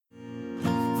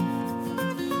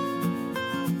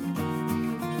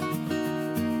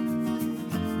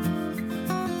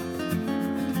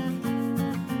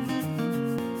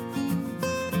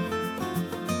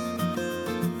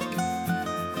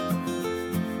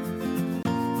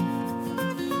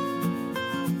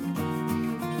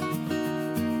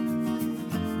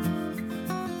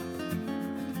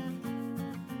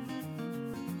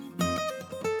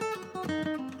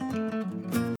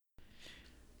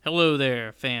Hello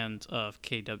there, fans of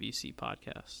KWC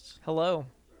podcasts. Hello.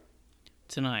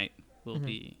 Tonight will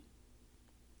be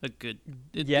a good.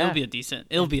 Yeah. It'll be a decent.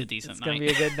 It'll be a decent It's night. gonna be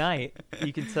a good night.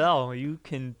 You can tell.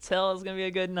 It's gonna be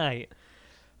a good night.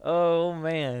 Oh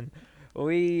man,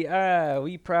 we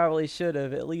probably should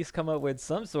have at least come up with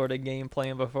some sort of game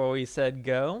plan before we said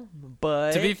go.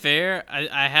 But To be fair,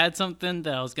 I had something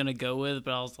that I was gonna go with,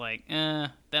 but I was like,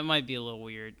 that might be a little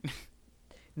weird.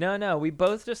 no, we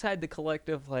both just had the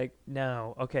collective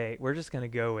no, okay, we're just gonna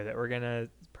go with it. We're gonna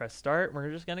press start. We're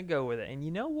just gonna go with it. And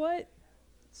you know what?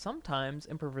 Sometimes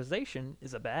improvisation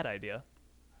is a bad idea.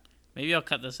 Maybe I'll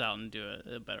cut this out and do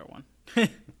a better one.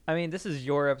 I mean, this is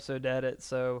your episode to edit,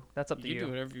 so that's up to You you. can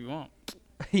do whatever you want.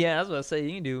 Yeah, I was about to say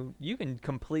you can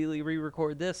completely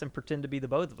re-record this and pretend to be the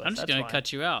both of us. I'm just That's gonna fine.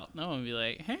 cut you out. No one will be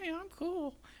like, "Hey, I'm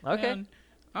cool. Okay. And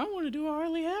I want to do a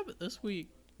Harley Habit this week."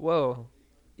 Whoa,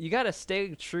 you got to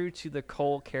stay true to the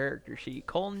Cole character sheet.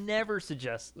 Cole never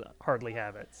suggests hardly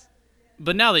habits.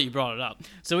 But now that you brought it up,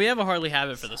 so we have a Harley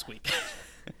Habit for this week.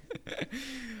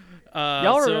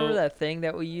 Y'all remember that thing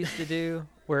that we used to do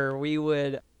where we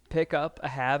would pick up a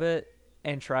habit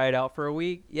and try it out for a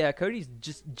week? Yeah, Cody's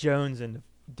just jonesing to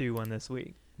do one this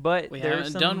week. But We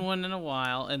there's haven't done one in a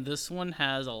while, and this one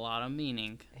has a lot of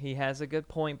meaning. He has a good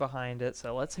point behind it,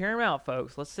 so let's hear him out,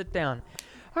 folks. Let's sit down.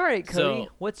 All right, Cody,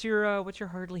 So- what's your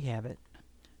hardly habit?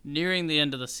 Nearing the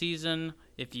end of the season,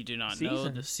 if you do not know,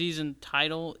 Season? the season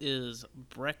title is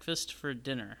Breakfast for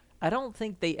Dinner. I don't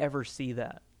think they ever see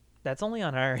that. That's only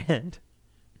on our end.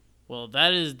 Well,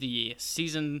 that is the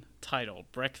season title,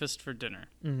 Breakfast for Dinner.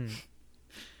 Mm-hmm.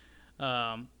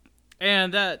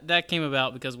 And that came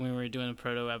about because when we were doing the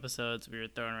proto episodes, we were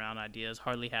throwing around ideas.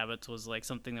 Hardly Habits was like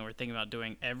something that we're thinking about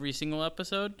doing every single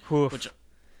episode, Oof. which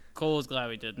Cole was glad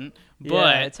we didn't. But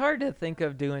Yeah, it's hard to think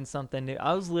of doing something new.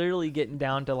 I was literally getting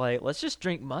down to let's just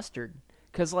drink mustard.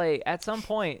 Because at some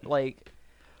point,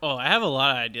 oh, I have a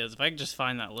lot of ideas. If I could just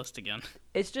find that list again.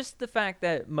 it's just the fact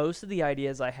that most of the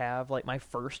ideas I have, my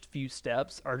first few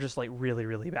steps are just really,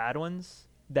 really bad ones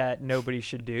that nobody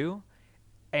should do.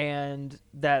 And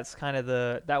that's kind of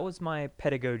that was my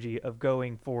pedagogy of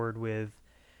going forward with,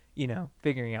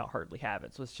 figuring out hardly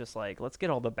habits was just let's get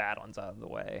all the bad ones out of the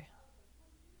way.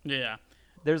 Yeah.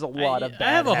 There's a lot of bad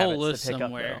I have a whole habits list to pick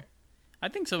somewhere. Up, I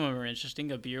think some of them are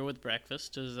interesting. A beer with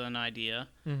breakfast is an idea.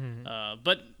 Mm-hmm.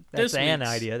 But That's this an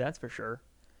week's, idea, that's for sure.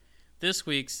 This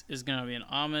week's is going to be an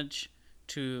homage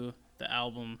to the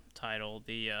album title,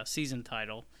 the season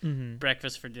title, Mm-hmm.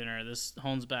 Breakfast for Dinner. This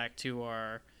hones back to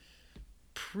our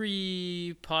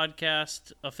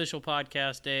pre-podcast, official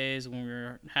podcast days when we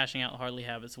were hashing out Hardly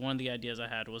Habits. One of the ideas I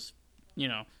had was,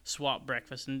 swap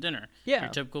breakfast and dinner. Yeah. Your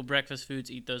typical breakfast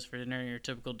foods, eat those for dinner. Your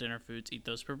typical dinner foods, eat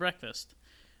those for breakfast.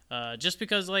 Just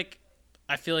because,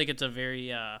 I feel like it's a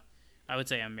very, I would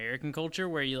say, American culture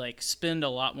where you, spend a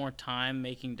lot more time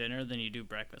making dinner than you do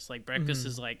breakfast. Breakfast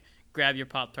is, grab your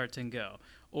Pop-Tarts and go.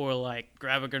 Or,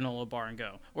 grab a granola bar and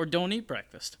go. Or don't eat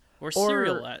breakfast. Or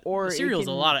cereal. Cereal's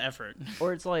a lot of effort.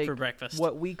 Or it's for breakfast.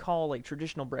 What we call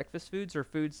traditional breakfast foods are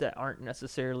foods that aren't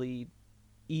necessarily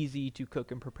easy to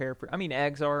cook and prepare for. I mean,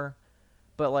 eggs are,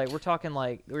 but we're talking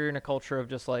we're in a culture of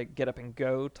just get up and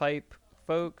go type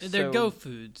folks. They're so, go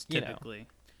foods, typically.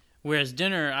 Whereas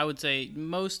dinner, I would say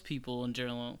most people in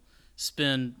general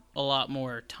spend a lot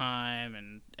more time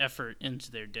and effort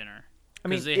into their dinner. I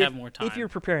mean, they have more time. If you're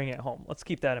preparing at home, let's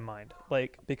keep that in mind.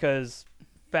 Because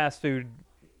fast food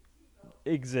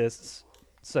exists,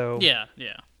 so Yeah.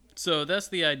 So that's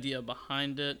the idea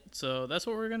behind it. So that's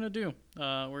what we're going to do.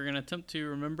 We're going to attempt to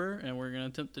remember, and we're going to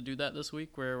attempt to do that this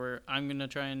week where I'm going to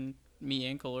try and, me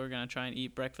and Cole are going to try and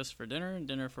eat breakfast for dinner and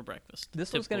dinner for breakfast.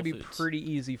 This one's going to be foods. pretty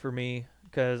easy for me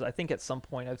because I think at some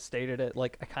point I've stated it. I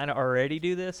kind of already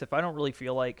do this. If I don't really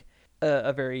feel like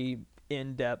a very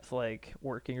in-depth,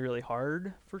 working really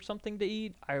hard for something to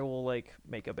eat, I will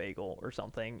make a bagel or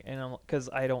something. And because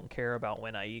I don't care about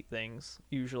when I eat things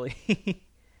usually.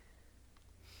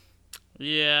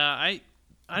 Yeah,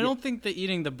 I don't think that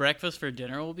eating the breakfast for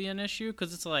dinner will be an issue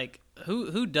because it's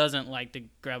who doesn't like to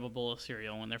grab a bowl of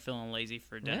cereal when they're feeling lazy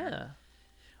for dinner? Yeah.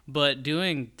 But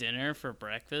doing dinner for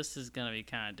breakfast is going to be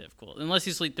kind of difficult unless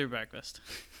you sleep through breakfast.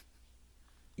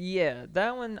 Yeah,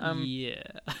 that one Yeah.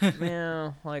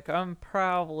 man, I'm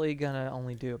probably gonna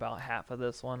only do about half of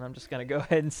this one. I'm just gonna go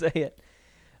ahead and say it.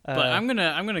 But I'm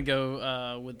gonna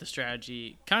go with the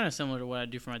strategy kind of similar to what I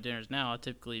do for my dinners now. I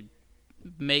typically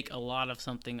make a lot of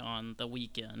something on the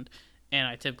weekend, and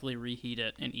I typically reheat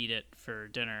it and eat it for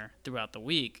dinner throughout the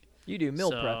week. You do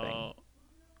meal prepping.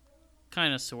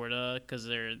 Kind of, sorta, because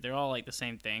they're all the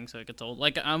same thing, so it gets old.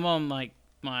 I'm on my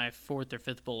 4th or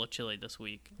 5th bowl of chili this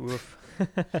week. Oof.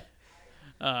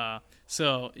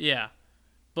 So yeah,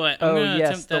 but I'm Oh gonna yes,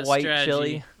 attempt the that white strategy.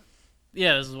 chili.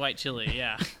 Yeah, this is white chili.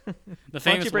 Yeah, the Why don't you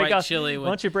famous break white off? chili Why with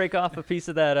don't you break off a piece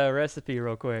of that recipe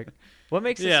real quick? What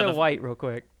makes it yeah, so white, real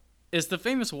quick? it's the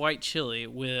famous white chili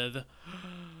with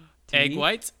egg Tea?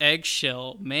 whites,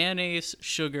 eggshell, mayonnaise,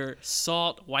 sugar,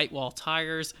 salt, white wall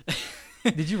tires.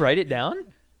 Did you write it down?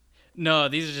 No,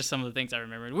 these are just some of the things I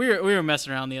remembered. We were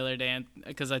messing around the other day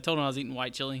because I told him I was eating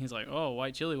white chili. And he's like, "Oh,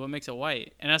 white chili, what makes it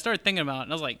white?" And I stared thinking about it,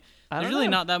 and I was like, I "There's don't really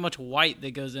know. not that much white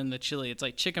that goes in the chili. It's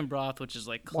like chicken broth, which is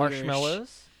like clearish."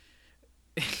 Marshmallows.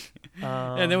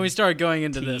 And then we started going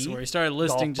into this, tea, where we started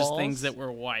listing golf just things balls. that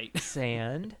were white.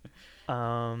 Sand.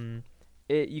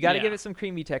 You got to give Yeah. it some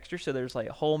creamy texture. So there's like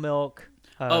whole milk.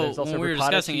 Oh, There's also when we were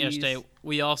ricotta discussing it cheese, yesterday,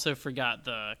 we also forgot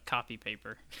the copy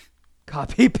paper.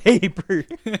 copy paper.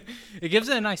 It gives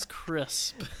it a nice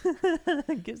crisp,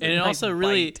 Gives and a it nice also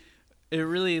really, bite. it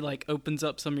really like opens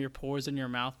up some of your pores in your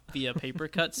mouth via paper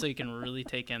cut, so you can really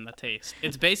take in the taste.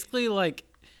 It's basically like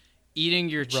eating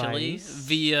your chili Rice.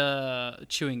 via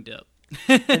chewing dip.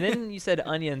 And then you said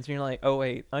onions, and you're like, oh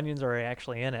wait, onions are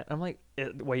actually in it. I'm like,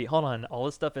 wait, hold on, all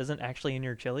this stuff isn't actually in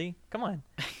your chili? Come on,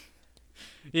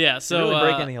 Yeah, you're so really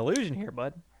breaking the illusion here,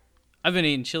 bud. I've been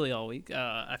eating chili all week.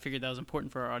 I figured that was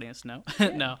important for our audience to know.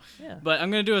 No, Yeah. but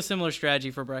I'm gonna do a similar strategy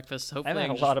for breakfast. Hopefully, I had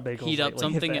can a lot just of bagels heat up lately, if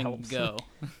something that and helps. go.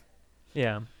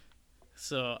 Yeah.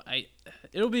 So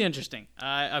it'll be interesting.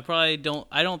 I probably don't.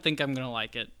 I don't think I'm gonna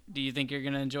like it. Do you think you're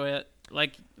gonna enjoy it?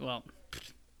 Like, well,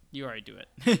 you already do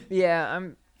it. Yeah,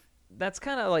 that's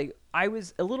kind of like, I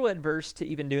was a little adverse to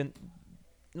even doing,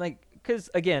 like, because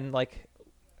again, like,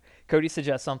 Cody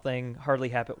suggests something hardly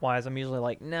habit wise. I'm usually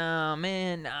like, nah,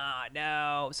 man, nah,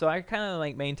 no. So I kind of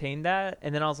like maintained that.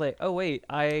 And then I was like, oh, wait,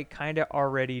 I kind of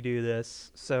already do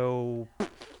this. So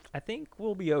I think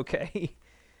we'll be okay.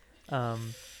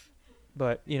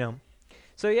 But,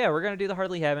 so yeah, we're going to do the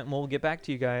hardly habit, and we'll get back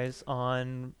to you guys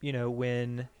on,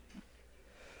 when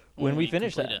we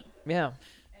finish that. complete it. Yeah.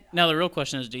 Now the real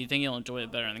question is, do you think you'll enjoy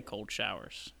it better than cold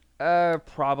showers?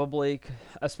 Probably,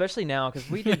 especially now, because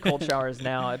we did cold showers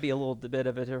now, it'd be a little bit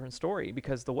of a different story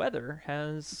because the weather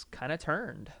has kind of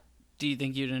turned. Do you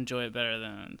think you'd enjoy it better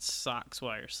than socks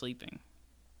while you're sleeping?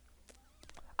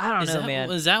 I don't know, man.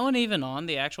 Was that one even on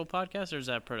the actual podcast, or is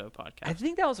that a proto podcast? I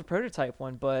think that was a prototype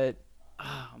one, but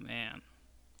Oh man.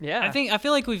 yeah. I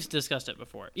feel like we've discussed it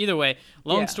before. Either way,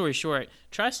 long Yeah. story short,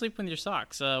 try sleeping with your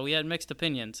socks. We had mixed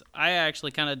opinions. I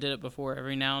actually kind of did it before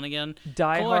every now and again.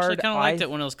 Die Cole actually Hard, kind of liked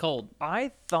it when it was cold. I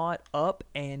thought up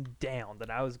and down that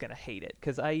I was going to hate it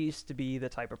because I used to be the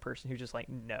type of person who's just like,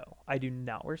 no, I do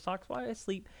not wear socks while I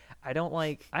sleep. I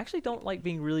actually don't like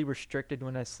being really restricted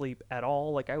when I sleep at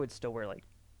all. Like, I would still wear, like,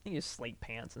 sleep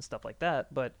pants and stuff like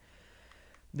that. But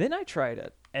then I tried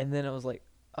it, and then it was like,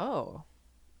 oh,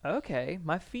 okay,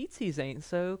 my feetsies ain't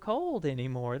so cold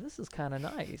anymore. This is kind of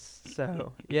nice.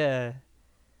 So, yeah.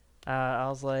 I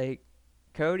was like,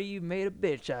 Cody, you made a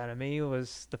bitch out of me,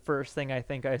 was the first thing I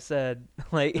think I said,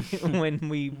 like, when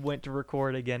we went to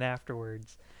record again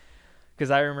afterwards. Because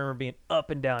I remember being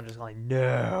up and down, just like,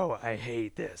 no, I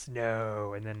hate this,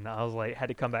 no. And then I was like, had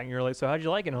to come back, and you were like, so how'd you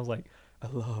like it? And I was like, I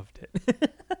loved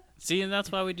it. See, and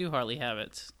that's why we do Harley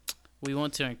Habits. We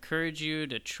want to encourage you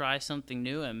to try something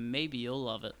new, and maybe you'll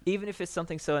love it. Even if it's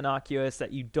something so innocuous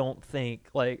that you don't think,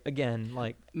 like, again,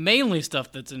 like, Mainly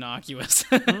stuff that's innocuous.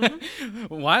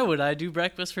 Why would I do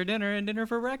breakfast for dinner and dinner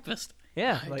for breakfast?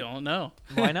 yeah, I like, don't know.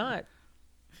 why not?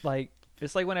 Like,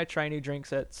 it's like when I try new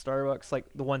drinks at Starbucks, like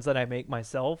the ones that I make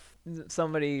myself.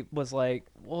 Somebody was like,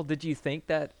 well, did you think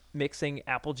that mixing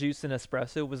apple juice and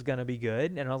espresso was going to be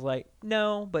good? And I was like,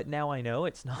 no, but now I know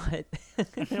it's not.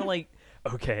 And they're like,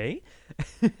 okay.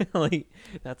 Like,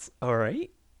 that's all right.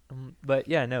 But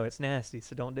yeah, no, it's nasty,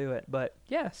 so don't do it. But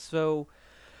yeah, so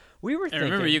we were And thinking.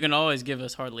 remember, you can always give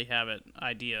us Hardly Habit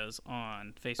ideas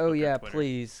on Facebook Oh or yeah, Twitter.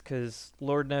 please, because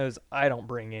Lord knows I don't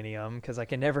bring any of them because I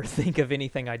can never think of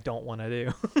anything I don't want to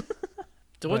do.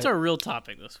 So what's But- our real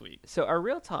topic this week? So our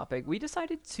real topic, we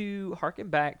decided to harken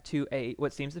back to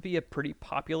what seems to be a pretty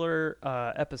popular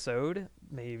episode.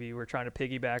 Maybe we're trying to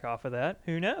piggyback off of that.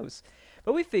 Who knows?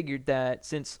 But we figured that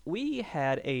since we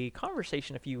had a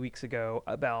conversation a few weeks ago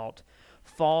about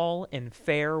fall and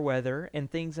fair weather and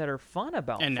things that are fun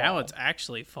about And fall. now it's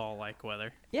actually fall-like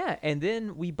weather. Yeah, and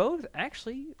then we both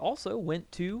actually also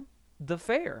went to the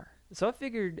fair. So I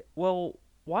figured, well,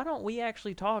 why don't we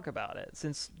actually talk about it?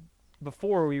 Since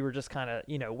before we were just kind of,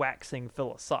 waxing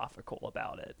philosophical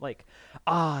about it. Like,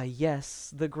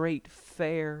 yes, the great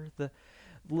fair, the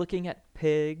looking at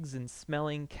pigs and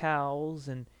smelling cows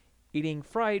and eating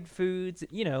fried foods.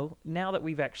 Now that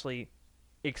we've actually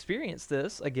experienced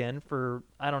this again for,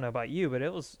 I don't know about you, but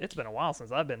it's been a while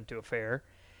since I've been to a fair.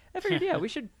 I figured, yeah, we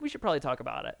should probably talk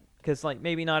about it because like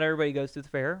maybe not everybody goes to the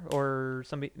fair, or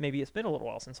maybe it's been a little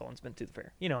while since someone's been to the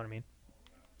fair. You know what I mean?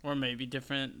 Or maybe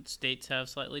different states have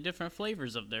slightly different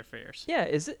flavors of their fairs. Yeah,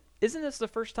 isn't this the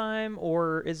first time,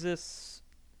 or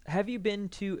have you been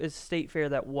to a state fair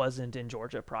that wasn't in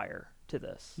Georgia prior to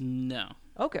this? No.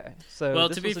 Okay, so Well,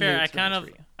 this to be was a fair, new I experience for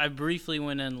you. I briefly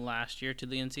went in last year to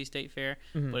the NC State Fair,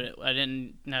 Mhm. but I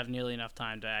didn't have nearly enough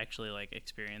time to actually like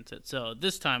experience it. So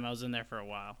this time I was in there for a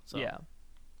while. So Yeah.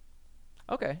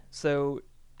 Okay, so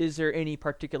is there any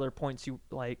particular points you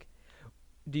like?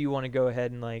 Do you want to go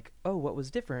ahead and like, oh, what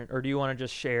was different, or do you want to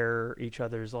just share each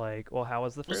other's like, well, how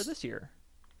was the fair Let's- this year?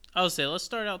 I would say let's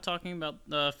start out talking about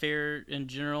the fair in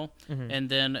general, Mhm. and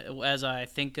then as I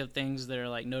think of things that are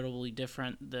like notably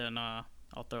different, then I'll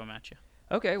throw them at you.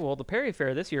 Okay, well, the Perry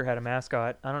Fair this year had a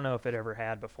mascot. I don't know if it ever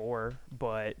had before,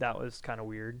 but that was kind of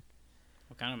weird.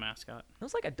 What kind of mascot? It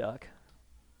was like a duck.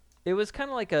 It was kind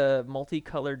of like a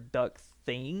multicolored duck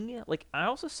thing. Like I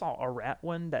also saw a rat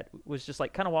one that was just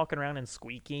like kind of walking around and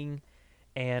squeaking,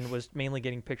 and was mainly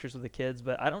getting pictures with the kids.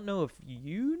 But I don't know if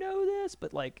you know this,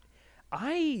 but like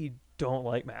I don't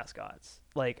like mascots.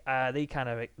 Like they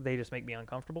just make me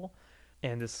uncomfortable.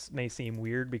 And this may seem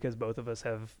weird because both of us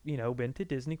have, been to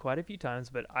Disney quite a few times,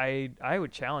 but I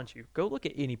would challenge you. Go look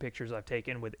at any pictures I've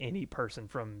taken with any person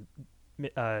from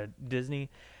Disney.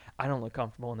 I don't look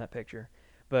comfortable in that picture.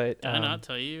 But Did I not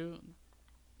tell you?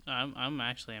 I'm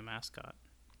actually a mascot.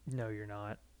 no, you're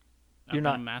not. I've You're been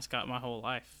not. a mascot my whole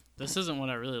life. This isn't what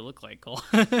I really look like, Cole.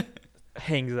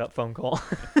 Hangs up phone call.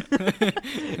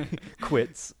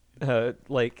 Quits.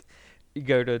 Like you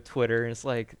go to Twitter and it's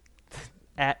like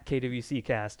at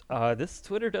KWCcast. This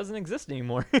Twitter doesn't exist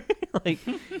anymore. Like,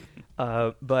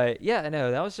 but yeah,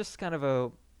 no, that was just kind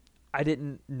of I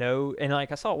didn't know, and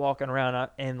like I saw it walking around,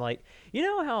 and like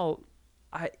how.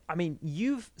 I mean,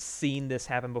 you've seen this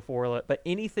happen before, but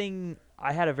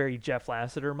I had a very Jeff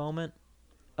Lasseter moment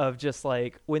of just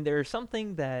like when there's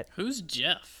something that Who's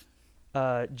Jeff?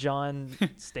 John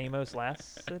Stamos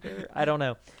Lasseter, I don't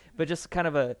know, but just kind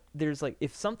of there's like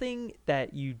if something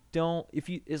that you don't, if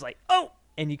you is like, oh,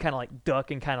 and you kind of like duck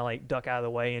out of the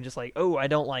way and just like, oh, I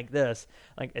don't like this.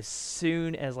 Like as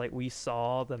soon as like we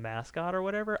saw the mascot or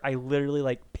whatever, I literally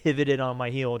like pivoted on my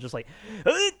heel, just like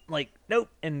nope,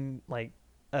 and like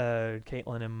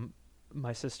Caitlin and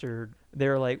my sister, they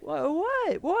were like, whoa,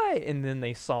 what? And then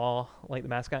they saw like the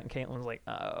mascot, and Caitlin was like,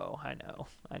 oh, I know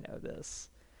this.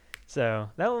 So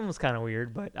that one was kind of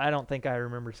weird, but I don't think I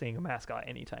remember seeing a mascot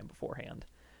anytime beforehand.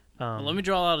 Well, let me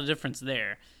draw out a difference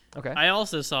there. Okay. I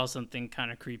also saw something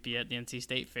kind of creepy at the NC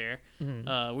State Fair.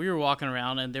 Mhm. We were walking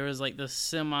around, and there was like this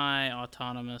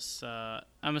semi-autonomous.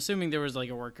 I'm assuming there was like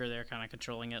a worker there, kind of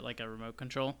controlling it, like a remote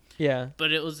control. Yeah.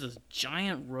 But it was this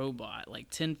giant robot, like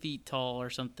 10 feet tall or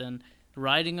something,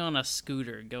 riding on a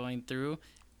scooter going through,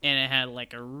 and it had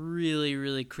like a really,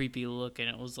 really creepy look, and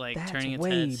it was like That's turning its way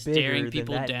head, staring bigger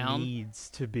people than that down. needs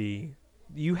to be.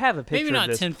 You have a picture Maybe not of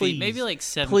this, 10 please. feet, maybe like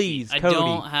 7 Please, feet. Cody. I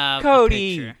don't have Cody,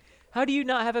 a picture. how do you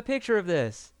not have a picture of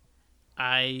this?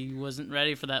 I wasn't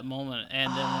ready for that moment, and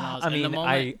then when I was I in the mean,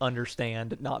 moment, I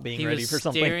understand not being he ready was for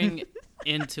something. staring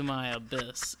into my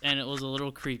abyss, and it was a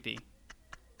little creepy.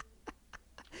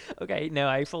 Okay, no,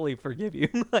 I fully forgive you.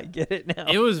 I get it now.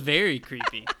 It was very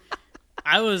creepy.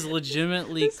 I was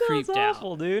legitimately This sounds creeped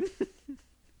awful, out. dude.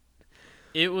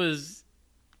 It was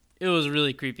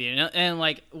really creepy, and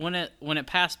like when it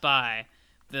passed by,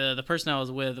 the person I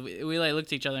was with, we like looked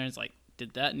at each other and it's like,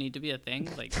 did that need to be a thing?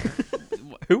 Like,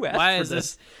 Who asked why for is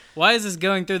this? why is this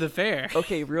going through the fair?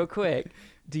 Okay, real quick.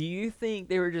 Do you think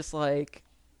they were just like,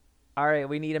 all right,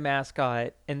 we need a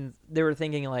mascot, and they were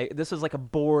thinking like this was like a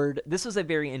board, this was a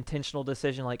very intentional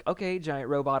decision, like, okay, giant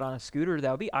robot on a scooter, that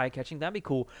would be eye-catching, that'd be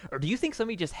cool? Or do you think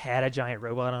somebody just had a giant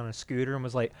robot on a scooter and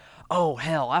was like, oh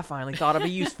hell, I finally thought of a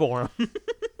use for him?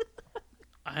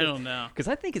 I don't know. Because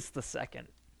I think it's the second.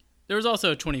 There was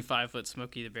also a 25-foot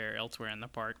Smokey the Bear elsewhere in the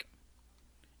park.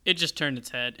 It just turned its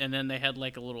head, and then they had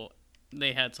like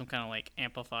they had some kind of like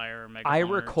amplifier or megaphone. I or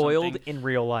recoiled something. in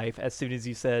real life as soon as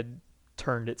you said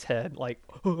turned its head, like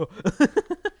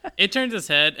It turns its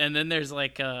head, and then there's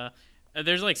like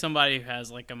somebody who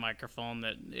has like a microphone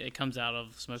that it comes out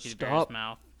of Smokey the Bear's Stop.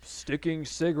 mouth. sticking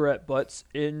cigarette butts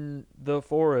in the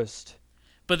forest.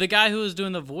 But the guy who was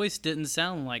doing the voice didn't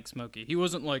sound like Smokey. He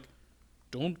wasn't like,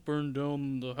 "Don't burn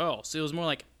down the house." It was more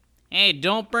like, "Hey,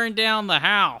 don't burn down the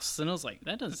house." And I was like,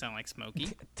 that doesn't sound like Smokey.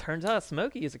 Turns out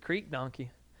Smokey is a creek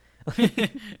donkey.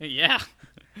 Yeah.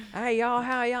 Hey y'all,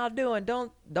 how y'all doing?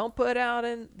 Don't put out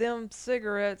in them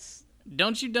cigarettes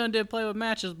Don't you done did play with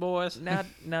matches, boys? Now,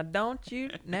 don't you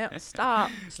now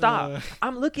stop.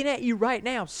 I'm looking at you right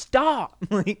now. Stop,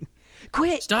 like,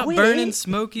 Stop quit burning it.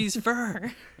 Smokey's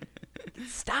fur.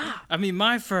 Stop. I mean,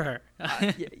 my fur.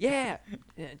 Yeah.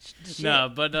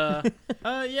 No, but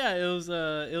yeah,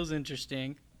 it was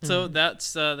interesting. So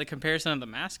that's the comparison of the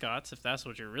mascots, if that's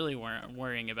what you're really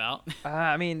worrying about.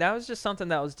 I mean, that was just something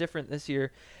that was different this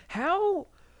year.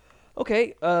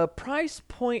 Price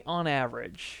point on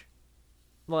average.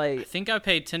 I Like, think I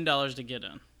paid $10 to get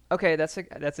in. okay, that's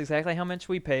exactly how much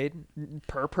we paid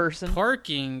per person.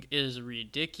 Parking is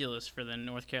ridiculous for the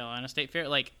North Carolina State Fair.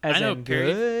 Like, As I know in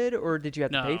Perry. good, or did you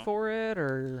have to pay No. for it,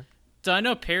 or? So I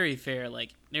know Perry Fair. Like,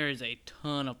 there is a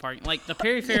ton of parking. Like the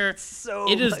Perry Fair,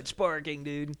 So it is. much parking,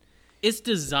 dude. It's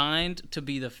designed to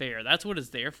be the fair. That's what it's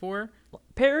there for.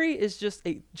 Perry is just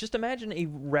imagine a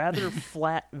rather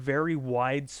flat, very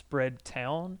widespread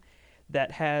town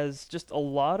that has just a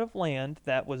lot of land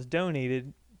that was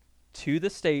donated to the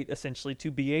state essentially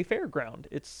to be a fairground.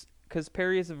 It's because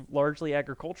Perry is a largely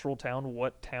agricultural town.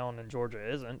 What town in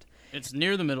Georgia isn't? It's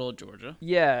near the middle of Georgia.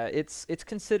 Yeah, it's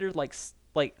considered like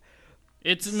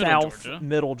It's middle South Georgia.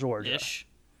 Middle Georgia. Ish.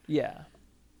 Yeah.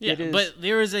 Yeah, It is- but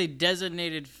there is a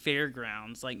designated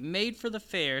fairgrounds, like made for the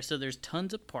fair, so there's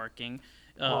tons of parking.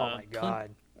 Oh my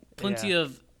god. Plenty Yeah.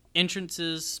 of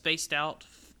entrances spaced out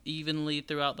evenly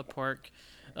throughout the park.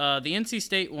 The NC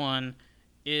State one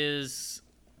is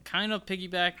kind of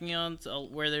piggybacking on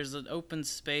where there's an open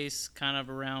space kind of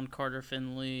around Carter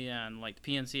Finley and like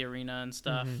PNC Arena and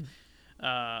stuff.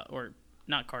 Or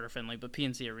not Carter Finley, but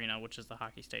PNC Arena, which is the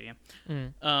hockey stadium.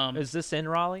 Is this in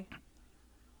Raleigh?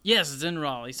 Yes, it's in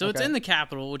Raleigh. So it's Okay. in the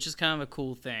capital, which is kind of a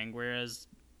cool thing, whereas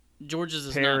Georgia's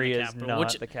is Perry not in the is capital.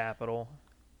 not the capital.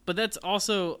 But that's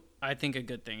also, I think, a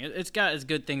good thing. It's got its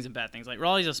good things and bad things. Like,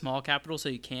 Raleigh's a small capital, so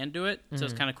you can do it. So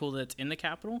it's kind of cool that it's in the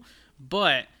capital.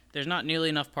 But there's not nearly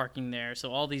enough parking there.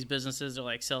 So all these businesses are,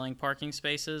 like, selling parking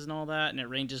spaces and all that. And it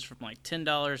ranges from, like,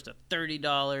 $10 to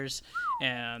 $30.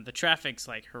 And the traffic's,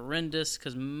 like, horrendous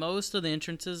because most of the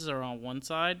entrances are on one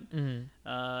side.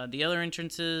 The other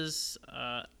entrances,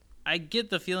 I get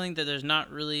the feeling that there's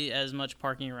not really as much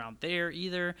parking around there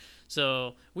either.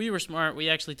 So we were smart. We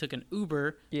actually took an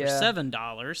Uber for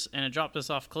 $7, and it dropped us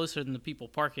off closer than the people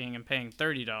parking and paying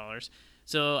 $30.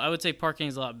 So I would say parking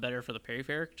is a lot better for the Perry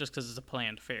Fair just because it's a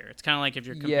planned fair. It's kind of like if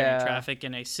you're comparing traffic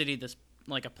in a city that's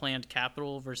like a planned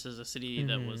capital versus a city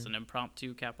that was an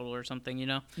impromptu capital or something, you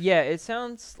know? Yeah, it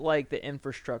sounds like the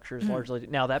infrastructure is largely.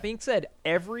 Now that being said,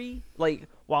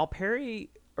 while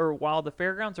the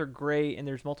fairgrounds are great and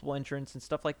there's multiple entrants and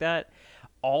stuff like that,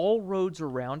 all roads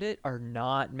around it are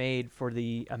not made for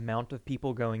the amount of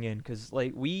people going in. Because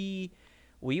like we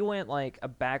went like a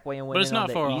back way and went But it's in on not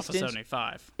the far off east of end.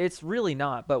 75. It's really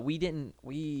not, but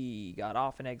we got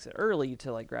off and exit early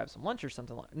to like grab some lunch or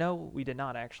something. No, we did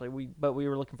not actually. We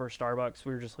were looking for a Starbucks.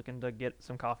 We were just looking to get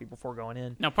some coffee before going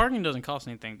in. Now, parking doesn't cost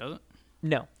anything, does it?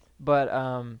 No, but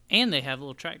And they have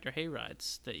little tractor hay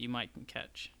rides that you might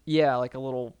catch. yeah, like a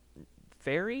little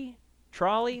ferry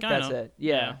trolley. That's Kinda, it.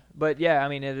 Yeah. yeah. But yeah, I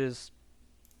mean it is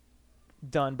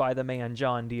done by the man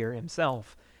John Deere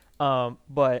himself.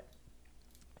 But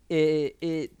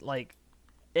it like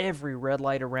every red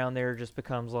light around there just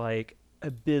becomes like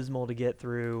abysmal to get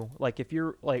through. Like if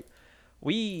you're like,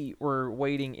 we were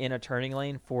waiting in a turning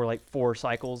lane for like 4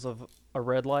 cycles of a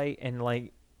red light, and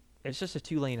like it's just a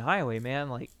 2-lane highway, man.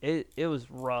 Like it was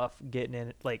rough getting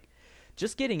in. Like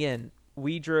just getting in,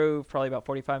 we drove probably about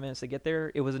 45 minutes to get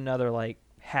there. It was another like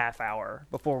half hour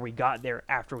before we got there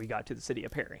after we got to the city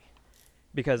of Perry,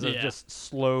 because of just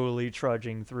slowly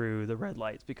trudging through the red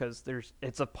lights, because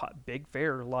it's a big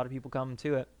fair. A lot of people come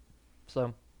to it.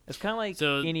 So it's kind of like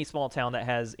any small town that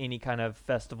has any kind of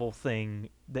festival thing.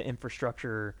 The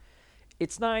infrastructure,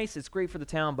 it's nice. It's great for the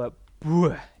town, but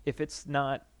if there's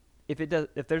not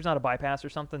a bypass or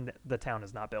something, the town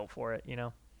is not built for it, you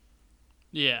know?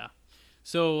 Yeah.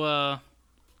 So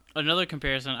another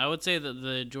comparison, I would say that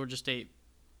the Georgia State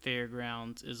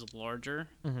Fairgrounds is larger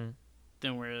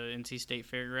than where the NC State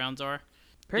Fairgrounds are.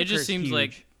 Perry It just Fair's seems huge.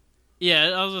 like, yeah,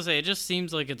 I was gonna say, it just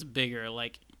seems like it's bigger.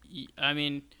 Like, I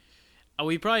mean,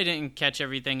 we probably didn't catch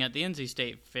everything at the NC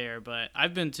State Fair, but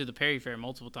I've been to the Perry Fair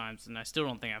multiple times, and I still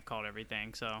don't think I've caught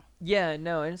everything. So Yeah,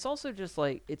 no, and it's also just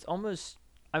like it's almost.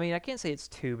 I mean, I can't say it's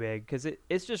too big because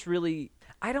it's just really.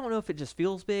 I don't know if it just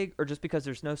feels big or just because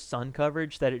there's no sun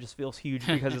coverage that it just feels huge,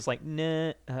 because it's like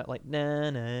nah, like nah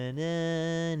nah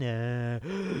nah nah,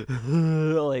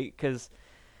 like because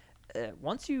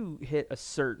once you hit a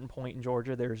certain point in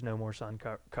Georgia, there's no more sun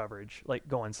coverage like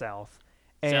going south,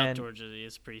 And South Georgia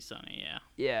is pretty sunny, yeah.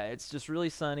 yeah, it's just really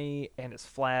sunny and it's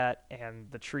flat, and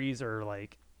the trees are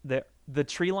like the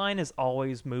tree line is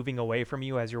always moving away from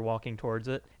you as you're walking towards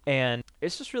it, and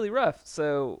it's just really rough.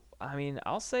 So I mean,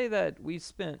 I'll say that we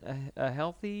spent a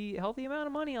healthy amount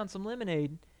of money on some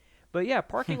lemonade. But yeah,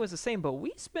 parking was the same, but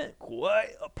we spent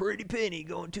quite a pretty penny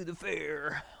going to the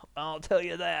fair. I'll tell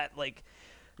you that. Like,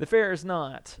 the fair is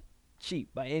not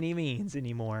cheap by any means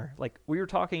anymore. Like, we were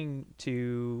talking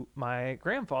to my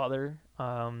grandfather,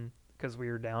 because we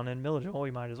were down in Milledgeville, we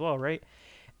might as well, right?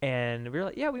 And we were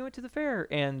like, yeah, we went to the fair,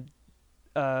 and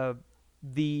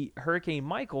the Hurricane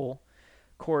Michael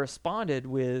corresponded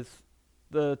with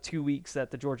the 2 weeks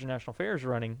that the Georgia National Fair is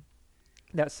running.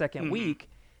 That second week,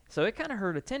 so it kind of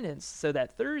hurt attendance. So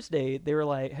that Thursday, they were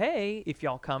like, hey, if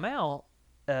y'all come out,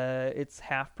 it's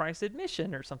half price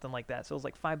admission or something like that. So it was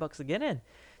like $5 to get in.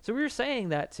 So we were saying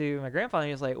that to my grandfather. And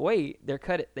he was like, wait, they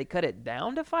cut it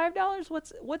down to $5?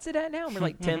 What's it at now? And we're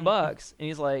like, $10. And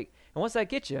he's like, and what's that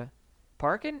get you?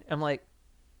 Parking? I'm like,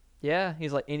 yeah.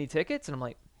 He's like, any tickets? And I'm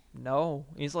like, no.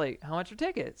 He's like, how much are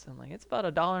tickets? I'm like, it's about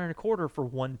 $1.25 for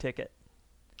one ticket.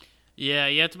 Yeah,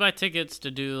 you have to buy tickets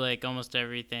to do like almost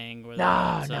everything.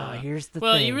 No, here's the thing.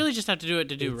 Well, you really just have to do it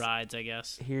to do rides, I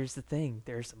guess. Here's the thing.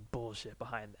 There's some bullshit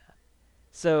behind that.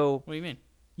 So what do you mean?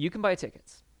 You can buy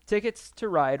tickets to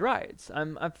ride rides.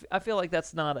 I feel like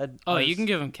that's not a. Oh, you can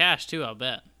give them cash too, I'll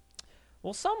bet.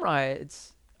 Well, some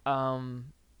rides,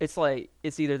 it's like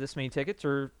it's either this many tickets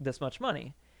or this much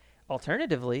money.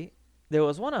 Alternatively, there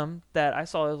was one of them that I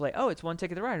saw. It was like, oh, it's one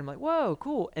ticket to ride. I'm like, whoa,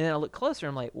 cool. And then I look closer.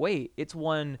 I'm like, wait, it's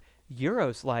one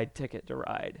Euroslide ticket to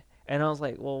ride. And I was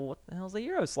like, well, what the hell's a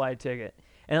Euroslide ticket?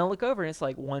 And I look over and it's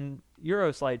like one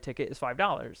Euroslide ticket is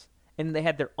 $5. And they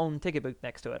had their own ticket booth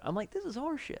next to it. I'm like, this is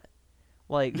horseshit.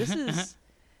 Like, this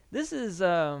is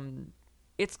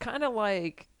it's kind of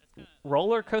like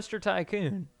Roller Coaster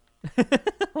Tycoon.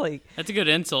 Like, that's a good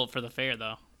insult for the fair,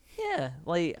 though. Yeah,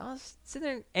 like, I was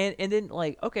sitting there, and then,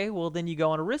 like, okay, well, then you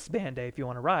go on a wristband day if you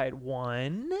want to ride.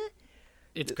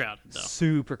 It's crowded, though.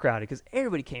 Super crowded, because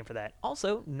everybody came for that.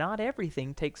 Also, not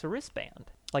everything takes a wristband.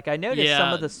 Like, I noticed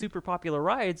some of the super popular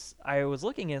rides I was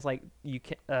looking at, it's like, you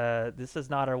can, this is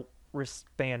not a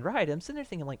wristband ride. I'm sitting there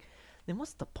thinking, like, then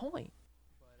what's the point?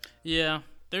 Yeah,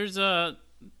 there's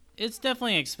it's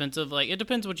definitely expensive. Like, it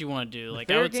depends what you want to do. Like,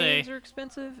 I would say games are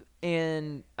expensive,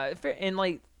 and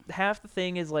like, half the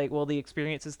thing is like, well, the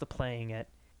experience is the playing it,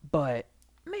 but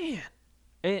man,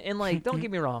 and like, don't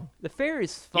get me wrong, the fair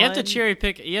is fun. You have to cherry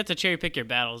pick your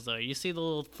battles, though. You see the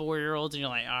little 4-year-olds, and you're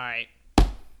like, all right,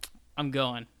 I'm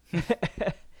going.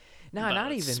 No,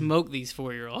 not even smoke these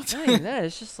 4-year-olds. Not even that.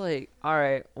 It's just like, all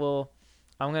right, well,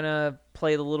 I'm gonna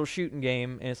play the little shooting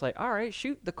game, and it's like, all right,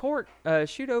 shoot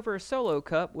over a solo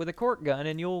cup with a cork gun,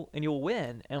 and you'll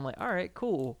win. And I'm like, all right,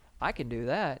 cool, I can do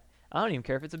that. I don't even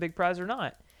care if it's a big prize or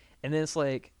not. And then it's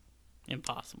like,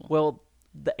 impossible. Well,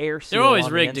 the air seal they're always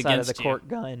on rigged the inside of against the cork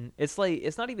gun, it's like,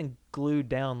 it's not even glued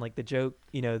down like the joke,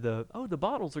 the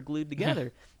bottles are glued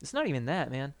together. It's not even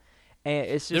that, man. And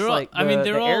it's just the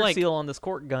air seal on this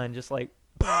cork gun just like,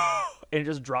 and it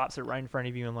just drops it right in front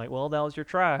of you, and like, well, that was your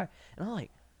try. And I'm like,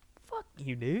 fuck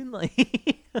you, dude.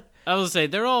 Like, I was say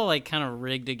they're all like kind of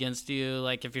rigged against you.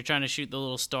 Like, if you're trying to shoot the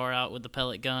little star out with the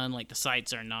pellet gun, like, the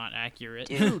sights are not accurate.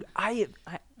 Dude, I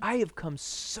have come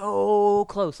so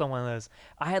close on one of those.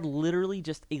 I had literally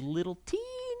just a little teeny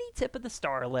tip of the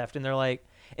star left, and they're like,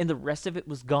 and the rest of it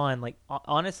was gone. Like,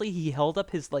 honestly, he held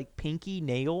up his like pinky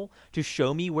nail to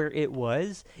show me where it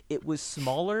was. It was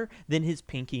smaller than his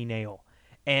pinky nail,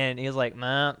 and he was like,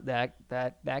 "Man,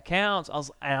 that counts." I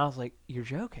was like, "You're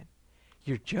joking?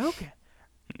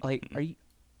 Like, are you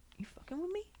fucking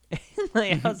with me?"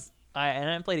 Like, I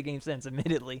haven't played a game since,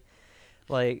 admittedly.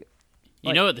 Like,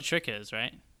 you know what the trick is,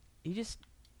 right?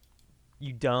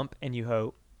 You dump and you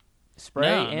hope, spray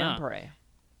and pray.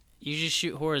 You just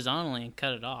shoot horizontally and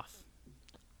cut it off.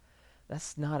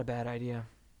 That's not a bad idea.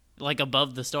 Like,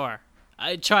 above the star.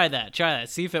 Try that.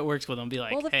 See if it works with them. Be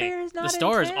like, well, hey, the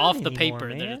star is off the paper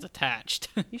that it's attached.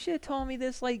 You should have told me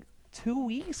this like 2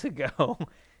 weeks ago.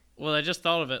 Well, I just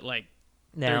thought of it like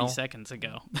 30 seconds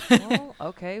ago. Well,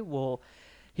 okay. Well,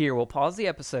 here, we'll pause the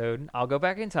episode. I'll go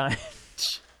back in time.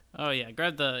 Oh, yeah.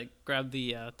 Grab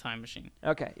the time machine.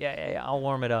 Okay. Yeah. I'll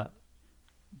warm it up.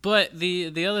 But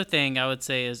the other thing I would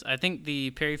say is I think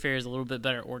the Perry Fair is a little bit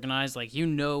better organized. Like,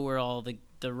 where all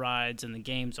the rides and the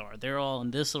games are. They're all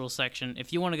in this little section.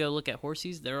 If you want to go look at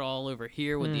horsies, they're all over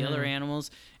here with the other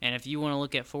animals. And if you want to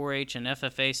look at 4-H and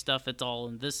FFA stuff, it's all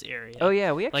in this area. Oh,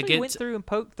 yeah. We actually went through and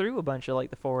poked through a bunch of,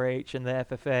 like, the 4-H and the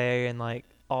FFA and, like,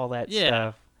 all that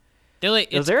stuff. They're like,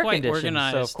 it's air quite conditioned,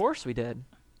 organized. so of course we did.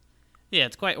 Yeah,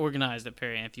 it's quite organized at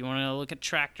Perry. And if you want to look at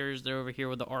tractors, they're over here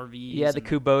with the RVs. Yeah, the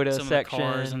Kubota some section. Of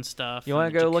the cars and stuff. You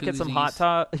want to go look at some hot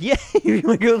tubs? tubs? Yeah, you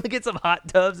want to go look at some hot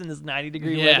tubs in this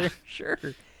 90-degree weather? Sure.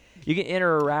 You can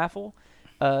enter a raffle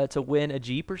to win a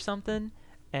Jeep or something,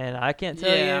 and I can't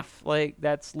tell you if like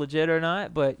that's legit or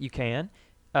not, but you can.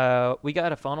 We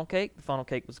got a funnel cake. The funnel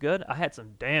cake was good. I had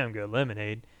some damn good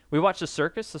lemonade. We watched the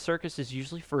circus. The circus is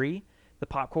usually free. The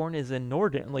popcorn is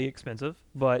inordinately expensive,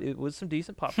 but it was some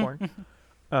decent popcorn.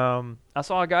 I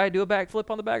saw a guy do a backflip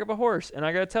on the back of a horse, and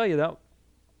I got to tell you, that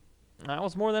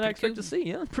was more than I expected to see.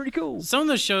 Yeah, pretty cool. Some of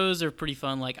the shows are pretty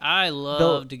fun. Like, I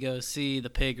love to go see the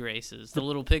pig races, the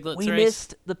little piglets race. We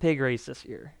missed the pig race this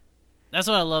year. That's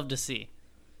what I love to see.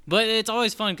 But it's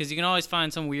always fun because you can always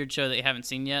find some weird show that you haven't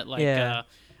seen yet. Like, I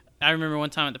remember one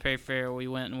time at the Perry Fair, we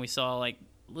went and we saw, like,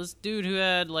 this dude who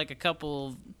had, like, a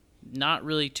couple not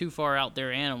really too far out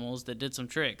there animals that did some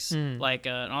tricks, like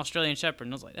an Australian Shepherd.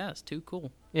 And I was like, that's too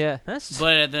cool. Yeah,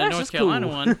 but at the North Carolina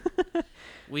cool. one,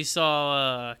 we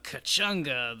saw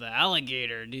Kachunga, the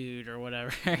alligator dude, or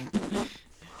whatever.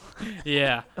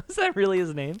 Yeah. Was that really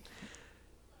his name?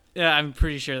 Yeah, I'm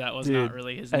pretty sure that was not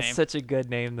really his name. That's such a good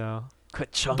name, though.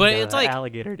 Kachunga, but it's like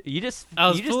alligator. I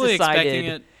was fully expecting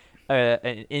it.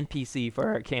 An NPC for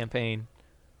our campaign.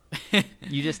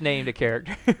 You just named a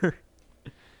character.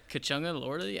 Kachunga,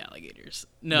 Lord of the Alligators.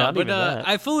 No, but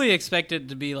I fully expected it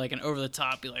to be like an over the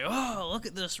top, be like, oh, look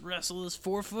at this wrestle this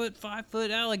 4 foot, 5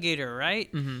 foot alligator, right?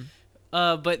 Mm-hmm.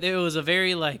 But it was a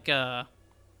very like a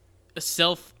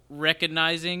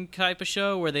self-recognizing type of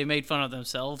show where they made fun of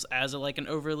themselves as like an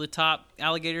over the top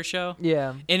alligator show.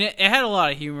 Yeah, and it had a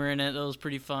lot of humor in it. That was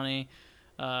pretty funny.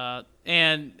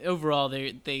 And overall,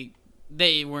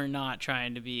 they were not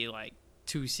trying to be like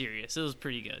too serious. It was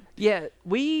pretty good. Yeah,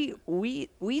 we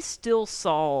still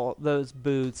saw those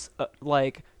booths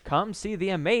like, come see the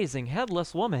amazing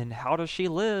headless woman. How does she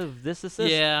live? This.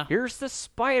 Yeah. Here's the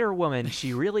spider woman.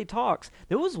 She really talks.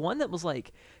 There was one that was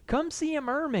like, come see a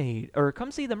mermaid, or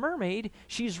come see the mermaid.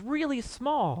 She's really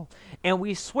small, and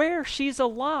we swear she's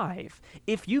alive.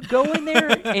 If you go in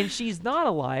there and she's not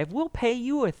alive, we'll pay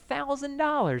you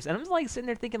 $1,000. And I'm just like sitting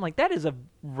there thinking, like, that is a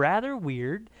rather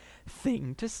weird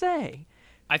thing to say.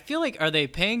 I feel like, are they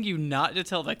paying you not to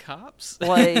tell the cops?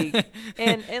 Like,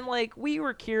 and like, we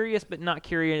were curious, but not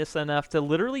curious enough to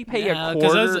literally pay a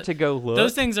quarter to go look.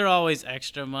 Those things are always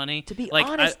extra money. To be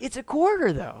honest, it's a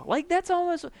quarter though. Like, that's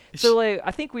almost so. Like,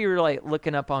 I think we were like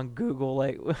looking up on Google,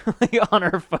 like on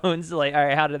our phones, like, all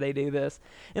right, how do they do this?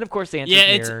 And of course, the answer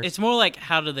is mirrors. It's more like,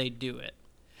 how do they do it?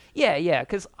 Yeah,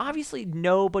 because obviously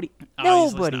nobody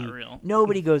goes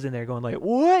in there going like,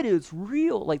 what is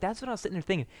real? Like, that's what I was sitting there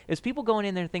thinking. Is people going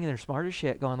in there thinking they're smart as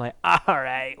shit, going like, all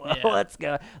right, well, let's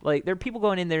go. Like, there are people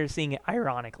going in there seeing it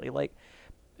ironically, like,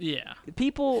 yeah,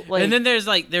 people like. And then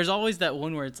there's always that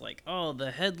one where it's like, oh,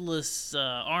 the headless,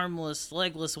 armless,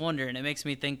 legless wonder, and it makes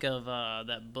me think of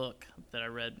that book that I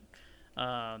read,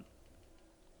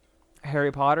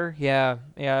 Harry Potter. Yeah,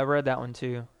 I read that one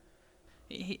too.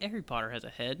 Harry Potter has a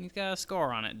head, and he's got a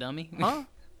scar on it, dummy. Huh?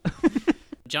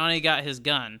 Johnny Got His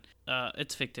Gun.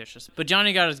 It's fictitious. But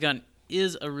Johnny Got His Gun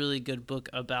is a really good book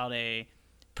about a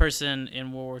person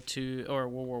in World War II or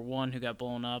World War I who got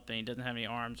blown up, and he doesn't have any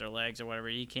arms or legs or whatever.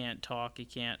 He can't talk. He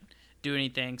can't do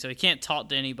anything. So he can't talk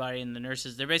to anybody, and the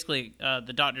nurses, they're basically,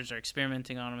 the doctors are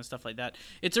experimenting on him and stuff like that.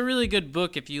 It's a really good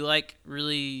book if you like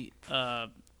really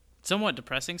somewhat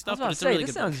depressing stuff. I was about to say,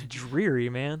 this sounds dreary,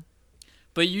 man.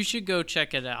 But you should go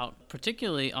check it out,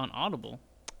 particularly on Audible.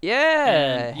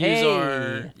 Yeah,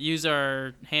 and use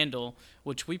our handle,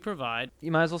 which we provide.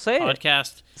 You might as well say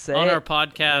podcast it. Our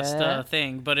podcast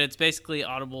thing, but it's basically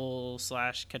Audible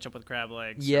 / Catch Up with Crab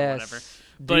Legs or whatever.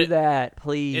 Do that,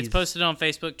 please. It's posted on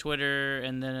Facebook, Twitter,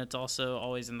 and then it's also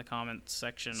always in the comments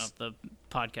section of the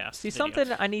podcast. See, video.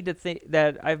 something I need to think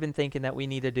that I've been thinking that we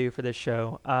need to do for this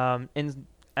show. And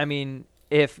I mean,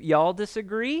 if y'all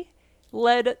disagree,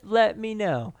 let me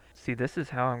know. See, this is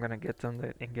how I'm going to get them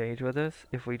to engage with us.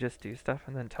 If we just do stuff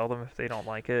and then tell them if they don't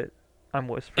like it, I'm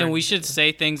whispering. And we should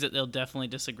say things that they'll definitely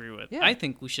disagree with. Yeah. I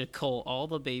think we should cull all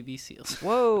the baby seals.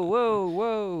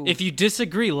 Whoa. If you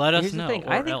disagree, let us Here's know. The thing.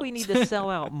 I think we need to sell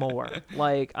out more.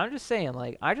 Like, I'm just saying,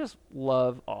 like, I just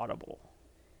love Audible.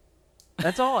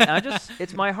 That's all.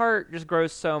 It's my heart just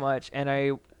grows so much, and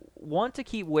I want to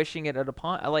keep wishing it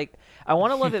upon. I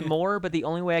want to love it more, but the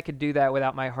only way I could do that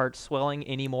without my heart swelling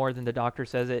any more than the doctor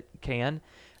says it can,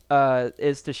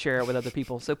 is to share it with other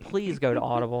people. So please go to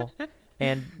Audible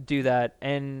and do that.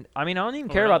 And I mean, I don't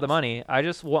even care about the money. I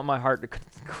just want my heart to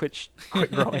quit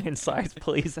growing in size.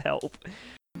 Please help.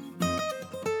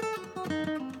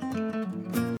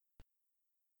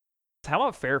 How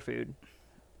about fair food?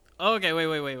 Okay,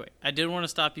 wait. I did want to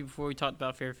stop you before we talked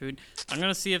about favorite food. I'm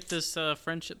going to see if this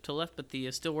friendship telepathy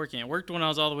is still working. It worked when I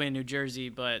was all the way in New Jersey,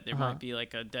 but there might be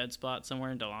like a dead spot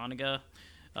somewhere in Dahlonega.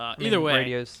 Either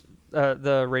way.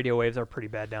 The radio waves are pretty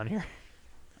bad down here.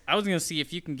 I was going to see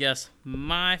if you can guess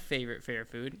my favorite fair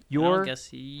food. Your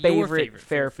favorite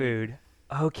fair food.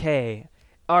 Okay.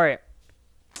 All right.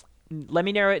 Let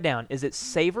me narrow it down. Is it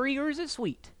savory or is it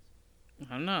sweet?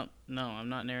 I'm not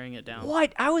narrowing it down.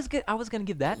 What? I was gonna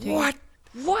give that to you.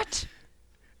 What?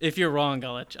 If you're wrong,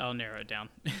 I'll narrow it down.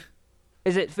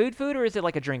 Is it food or is it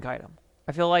like a drink item?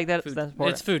 I feel like that's important.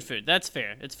 It's food. That's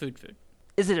fair. It's food.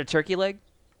 Is it a turkey leg?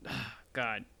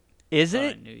 God. Is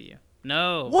it? I knew you.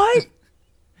 No. What?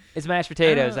 It's mashed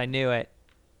potatoes. I knew it.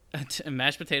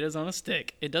 Mashed potatoes on a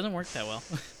stick. It doesn't work that well.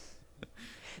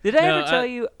 Did I ever tell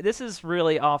you? This is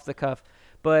really off the cuff.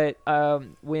 But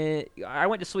when I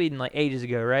went to Sweden like ages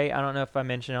ago, right? I don't know if I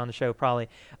mentioned it on the show, probably.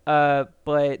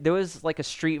 But there was like a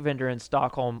street vendor in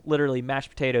Stockholm, literally mashed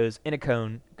potatoes in a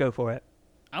cone. Go for it.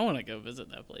 I want to go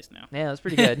visit that place now. Yeah, that's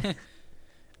pretty good.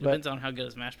 Depends on how good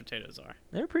his mashed potatoes are.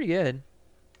 They're pretty good.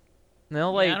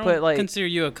 They'll I don't consider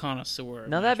you a connoisseur.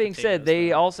 Now that being said,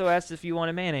 they also asked if you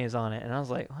wanted mayonnaise on it, and I was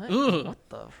like, what? What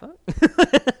the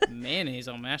fuck? Mayonnaise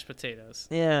on mashed potatoes.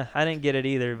 Yeah, I didn't get it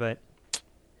either, but.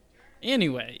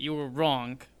 Anyway, you were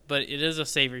wrong, but it is a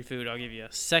savory food. I'll give you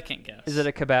a second guess. Is it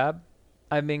a kebab?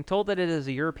 I'm being told that it is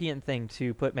a European thing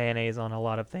to put mayonnaise on a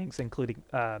lot of things, including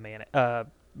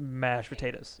mashed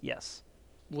potatoes. Yes.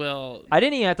 Well, I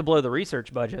didn't even have to blow the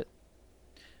research budget.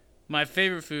 My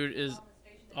favorite food is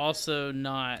also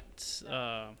not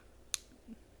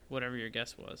whatever your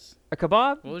guess was. A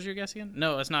kebab? What was your guess again?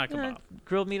 No, it's not a kebab.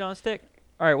 Grilled meat on a stick.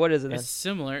 All right, what is it then? It's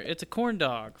similar. It's a corn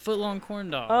dog, foot-long corn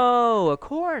dog. Oh, a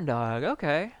corn dog.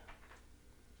 Okay.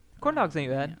 Corn dogs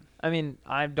ain't bad. I mean,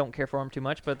 I don't care for them too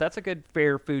much, but that's a good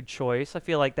fair food choice. I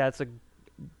feel like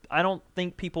I don't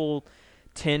think people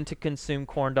tend to consume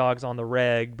corn dogs on the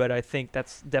reg, but I think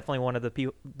that's definitely one of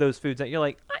those foods that you're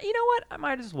like, you know what? I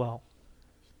might as well.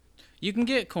 You can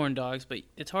get corn dogs, but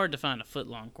it's hard to find a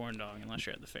foot-long corn dog unless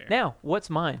you're at the fair. Now,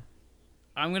 what's mine?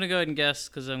 I'm going to go ahead and guess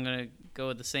because I'm going to go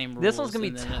with the same rules. This one's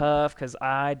going to be tough because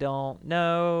I don't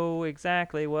know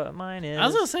exactly what mine is. I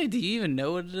was going to say, do you even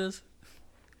know what it is?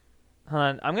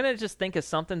 I'm going to just think of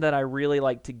something that I really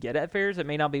like to get at fairs. It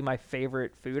may not be my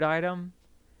favorite food item,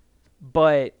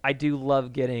 but I do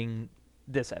love getting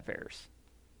this at fairs.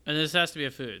 And this has to be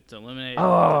a food to eliminate.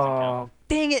 Oh,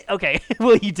 dang it. Okay.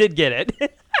 Well, you did get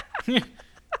it.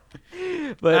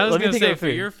 But I was going to say, for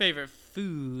your favorite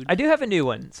food. I do have a new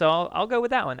one, so I'll go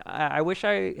with that one. I wish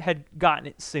I had gotten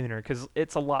it sooner because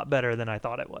it's a lot better than I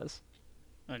thought it was.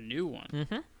 A new one?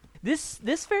 Mm-hmm.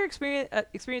 This fair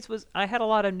experience was, I had a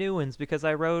lot of new ones because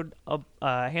I rode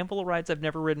a handful of rides I've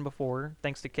never ridden before,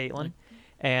 thanks to Caitlin.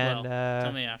 And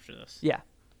tell me after this. Yeah.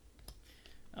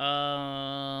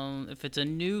 If it's a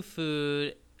new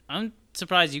food, I'm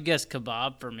surprised you guessed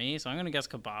kebab for me, so I'm going to guess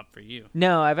kebab for you.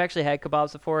 No, I've actually had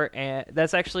kebabs before, and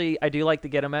that's actually, I do like to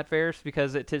get them at fairs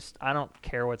because I don't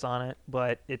care what's on it,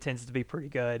 but it tends to be pretty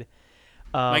good.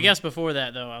 My guess before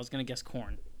that, though, I was going to guess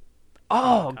corn.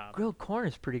 Oh, grilled corn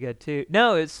is pretty good, too.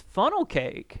 No, it's funnel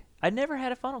cake. I'd never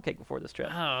had a funnel cake before this trip.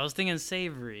 Oh, I was thinking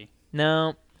savory.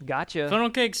 No, gotcha. Funnel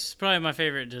cake's probably my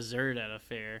favorite dessert at a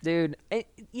fair. Dude, I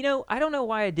don't know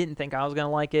why I didn't think I was going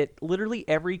to like it. Literally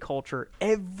every culture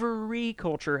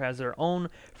has their own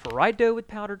fried dough with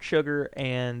powdered sugar,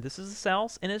 and this is the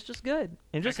South, and it's just good.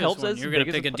 It just helps us. You're going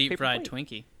to pick a deep-fried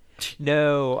Twinkie.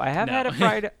 No, I have had a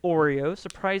fried Oreo,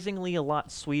 surprisingly a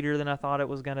lot sweeter than I thought it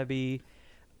was going to be.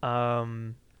 I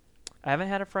haven't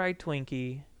had a fried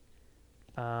Twinkie.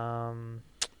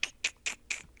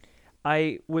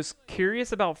 I was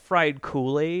curious about fried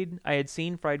Kool-Aid. I had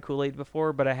seen fried Kool-Aid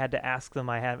before, but I had to ask them.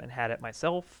 I haven't had it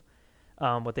myself.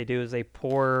 What they do is they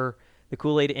pour the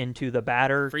Kool-Aid into the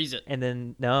batter. Freeze it. And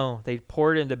then, no, they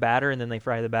pour it into batter, and then they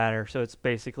fry the batter. So it's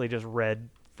basically just red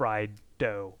fried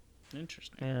dough.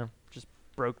 Interesting. Yeah, just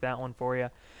broke that one for you.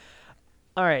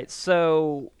 All right,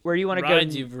 so where do you want to go?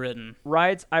 Rides you've ridden.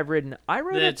 Rides I've ridden. I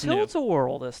rode a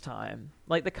Tilt-A-Whirl this time.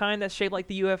 Like the kind that's shaped like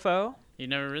the UFO. You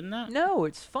never ridden that? No,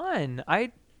 it's fun.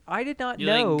 I did not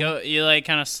know. You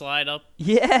kind of slide up?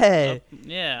 Yeah. Up,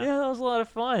 yeah. Yeah, that was a lot of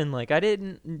fun. Like I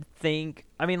didn't think,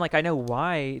 I mean, like I know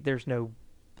why there's no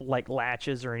like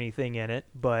latches or anything in it,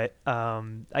 but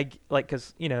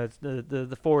cuz it's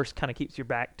the force kind of keeps your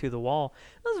back to the wall.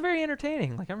 It was very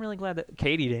entertaining. Like I'm really glad that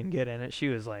Katie didn't get in it. She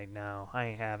was like, "No, I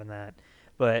ain't having that."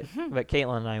 But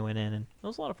Caitlin and I went in and it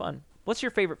was a lot of fun. What's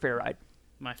your favorite fair ride?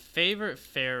 My favorite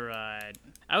fair ride.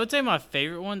 I would say my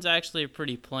favorite one's actually a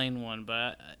pretty plain one,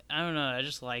 but I don't know. I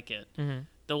just like it. Mm-hmm.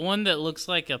 The one that looks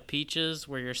like a Peaches,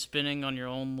 where you're spinning on your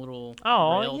own little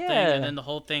rail thing, yeah. and then the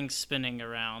whole thing's spinning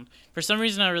around. For some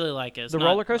reason, I really like it. It's The not,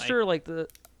 roller coaster,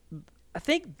 I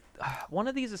think one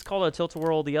of these is called a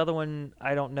tilt-a-whirl. The other one,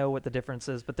 I don't know what the difference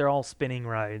is, but they're all spinning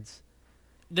rides.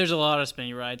 There's a lot of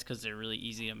spinning rides because they're really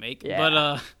easy to make. Yeah.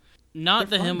 But not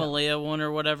They're the fun, Himalaya one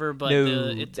or whatever. But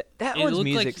No, that it one's looked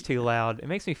music's like, too loud. It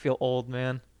makes me feel old,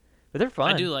 man. But they're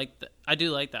fun. I do like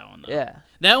that one though. Yeah.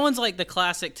 That one's like the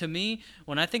classic to me.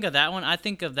 When I think of that one, I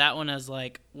think of that one as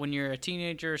like when you're a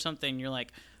teenager or something. You're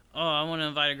like, oh, I want to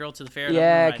invite a girl to the fair.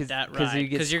 Yeah, because you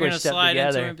you're gonna squished up slide into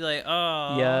together. her and be like,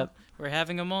 oh, Yep. we're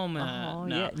having a moment. Oh,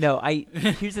 No. yeah. No,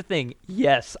 here's the thing.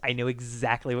 Yes, I know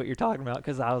exactly what you're talking about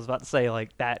because I was about to say,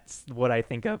 like, that's what I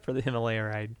think of for the Himalaya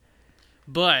ride.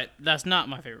 But that's not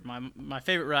my favorite. My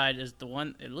favorite ride is the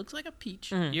one. It looks like a peach.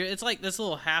 Mhm. It's like this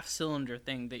little half cylinder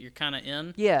thing that you're kind of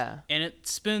in. Yeah. And it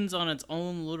spins on its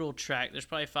own little track. There's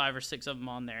probably 5 or 6 of them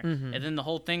on there. Mhm. And then the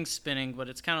whole thing's spinning, but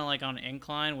it's kind of like on an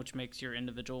incline, which makes your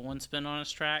individual one spin on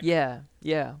its track. Yeah.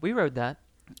 Yeah. We rode that.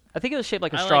 I think it was shaped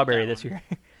like a I like strawberry that this year.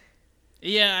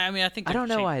 Yeah, I mean, I think I don't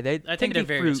know why. I think they're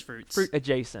various fruits. Fruit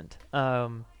adjacent.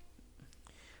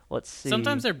 Let's see.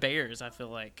 Sometimes they're bears, I feel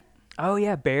like. Oh,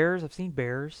 yeah. Bears. I've seen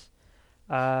bears.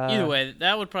 Either way,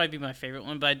 that would probably be my favorite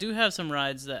one. But I do have some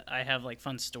rides that I have like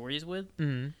fun stories with.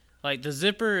 Mm-hmm. Like the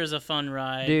Zipper is a fun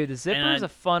ride. Dude, the Zipper is a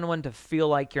fun one to feel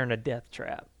like you're in a death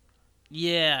trap.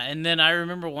 Yeah, and then I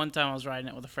remember one time I was riding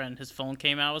it with a friend. His phone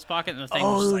came out of his pocket, and the thing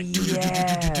was just like...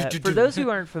 yeah. For those who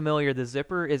aren't familiar, the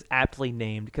Zipper is aptly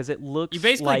named because it looks You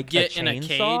basically like get a in a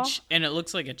chainsaw. cage, and it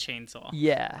looks like a chainsaw.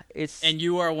 Yeah, it's And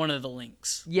you are one of the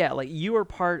links. yeah, like you are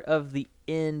part of the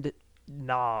end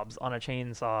knobs on a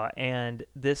chainsaw, and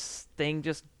this thing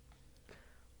just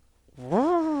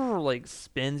like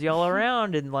spins y'all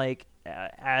around, and like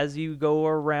as you go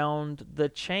around the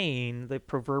chain, the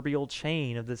proverbial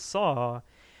chain of this saw,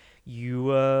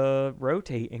 you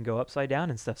rotate and go upside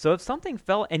down and stuff. So if something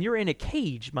fell, and you're in a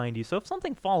cage, mind you, so if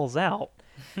something falls out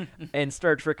and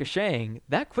starts ricocheting,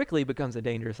 that quickly becomes a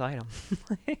dangerous item.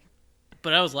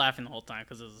 But I was laughing the whole time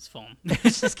because it was his phone.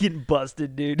 It's just getting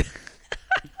busted, dude.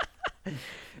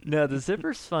 No, the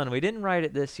Zipper's fun. We didn't ride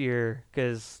it this year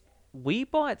because we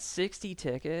bought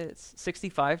 65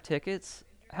 tickets.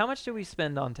 How much did we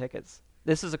spend on tickets?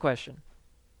 This is a question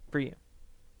for you.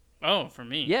 Oh, for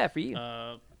me? Yeah, for you.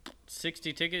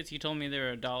 60 tickets. You told me they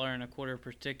were $1.25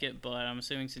 per ticket, but I'm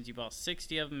assuming since you bought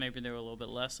 60 of them, maybe they were a little bit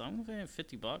less. So I'm going to say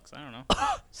 $50. I don't know.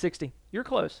 60. You're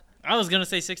close. I was going to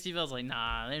say 60, but I was like,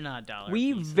 nah, they're not $1.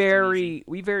 We It's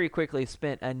very quickly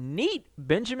spent a neat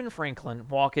Benjamin Franklin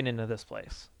walking into this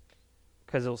place.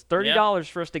 Because it was $30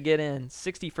 for us to get in,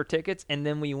 60 for tickets, and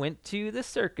then we went to the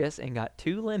circus and got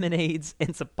 2 lemonades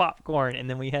and some popcorn, and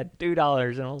then we had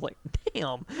 $2, and I was like,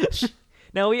 damn.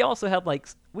 Now, we also had, like,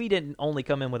 we didn't only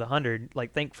come in with 100.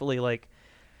 Like, thankfully, like,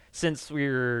 since we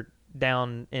were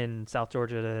down in South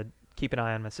Georgia to keep an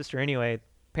eye on my sister anyway,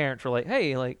 parents were like,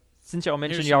 hey, like, since y'all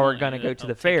mentioned y'all were going to go to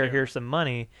the fair, here's some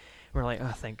money. We're like,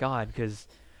 oh, thank God, because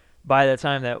by the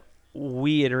time that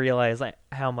we had realized like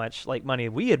how much like money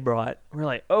we had brought, we're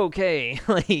like, okay,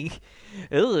 like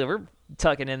we're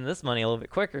tucking in this money a little bit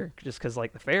quicker, just because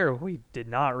like the fair, we did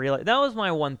not realize. That was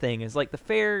my one thing, is like the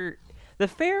fair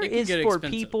is for expensive.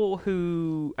 people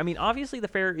who, I mean, obviously the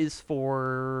fair is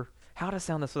for, how to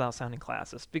sound this without sounding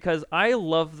classist, because I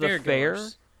love the fair.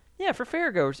 Yeah, for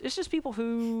fairgoers. It's just people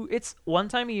who, it's one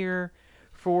time a year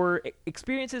for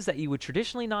experiences that you would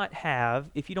traditionally not have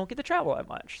if you don't get to travel that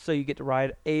much. So you get to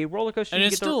ride a roller coaster, and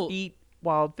you get to eat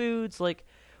wild foods. Like,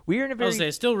 we're in a very... I would say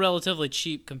it's still relatively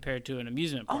cheap compared to an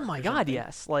amusement park. Oh my God,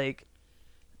 yes. Like,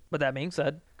 but that being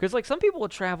said, because like some people would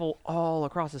travel all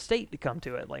across the state to come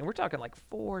to it. Like, we're talking like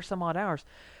 4 some odd hours.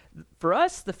 For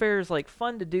us, the fair is like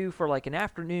fun to do for like an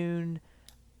afternoon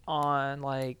on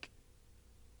like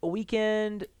a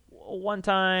weekend one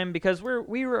time, because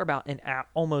we were about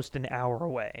almost an hour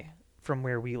away from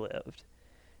where we lived,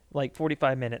 like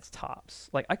 45 minutes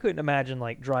tops. Like, I couldn't imagine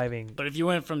like driving. But if you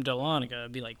went from Dahlonega,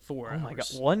 it'd be like 4 hours. Oh my God,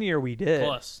 one year we did.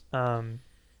 Plus,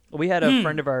 we had a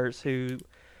friend of ours who,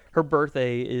 her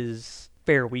birthday is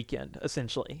fair weekend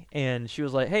essentially, and she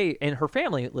was like, hey, and her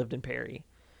family lived in Perry,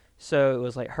 so it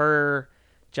was like her,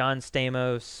 John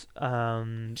Stamos,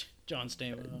 John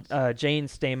Stamos, Jane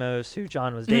Stamos, who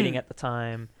John was dating at the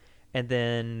time, and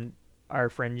then our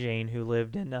friend Jane, who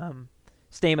lived in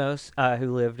Stamos,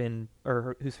 who lived in,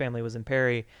 or whose family was in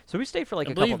Perry. So we stayed for like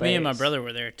a couple days. I believe me and my brother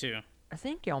were there too. I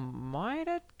think y'all might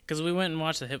have. Because we went and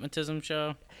watched the hypnotism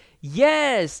show.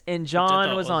 Yes, and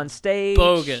John was on stage.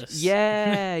 Bogus.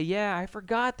 Yeah, yeah, I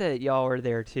forgot that y'all were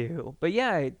there too. But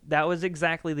yeah, that was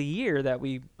exactly the year that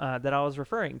we that I was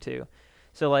referring to.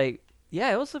 So like,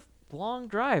 yeah, it was a long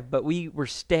drive, but we were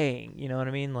staying. You know what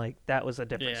I mean? Like that was a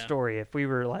different Yeah. story. If we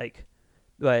were like,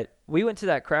 but we went to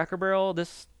that Cracker Barrel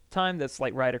this time. That's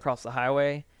like right across the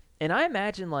highway, and I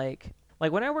imagine like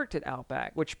when I worked at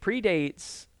Outback, which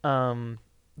predates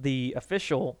the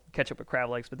official Ketchup with Crab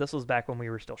Legs, but this was back when we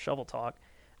were still Shovel Talk.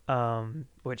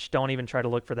 Which don't even try to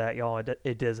look for that, y'all.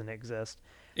 It doesn't exist.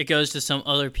 It goes to some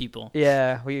other people.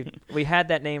 Yeah, we had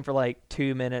that name for like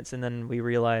 2 minutes, and then we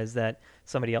realized that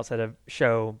somebody else had a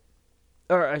show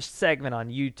or a segment on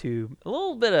YouTube. A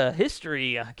little bit of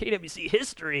history, KWC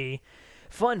history.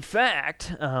 Fun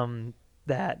fact,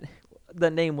 that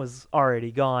the name was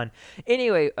already gone.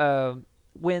 Anyway,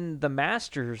 when the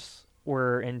Masters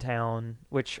were in town,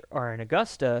 which are in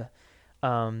Augusta,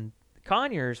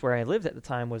 Conyers, where I lived at the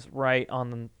time, was right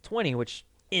on the 20, which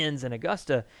ends in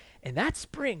Augusta. And that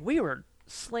spring, we were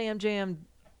slam jammed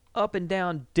up and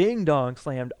down, ding dong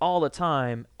slammed all the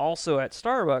time. Also at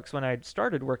Starbucks, when I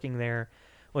started working there,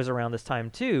 was around this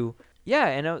time too. Yeah,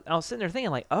 and I was sitting there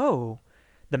thinking like, oh,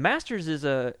 the Masters is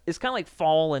kind of like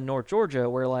fall in North Georgia,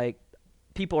 where like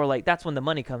people are like, that's when the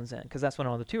money comes in, because that's when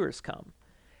all the tourists come.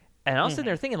 And I was sitting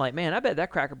there thinking, like, man, I bet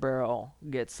that Cracker Barrel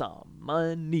gets some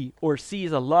money or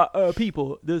sees a lot of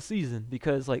people this season,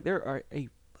 because, like, there are a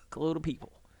load of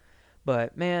people.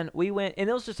 But, man, we went, and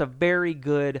it was just a very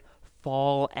good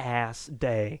fall-ass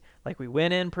day. Like, we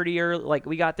went in pretty early. Like,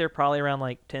 we got there probably around,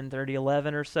 like, 10:30,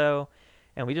 11 or so,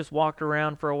 and we just walked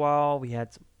around for a while. We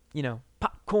had some,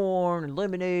 popcorn and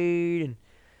lemonade, and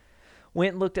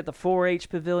went and looked at the 4-H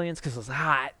pavilions because it was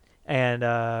hot. And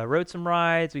rode some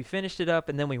rides. We finished it up,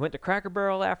 and then we went to Cracker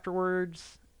Barrel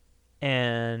afterwards.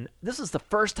 And this is the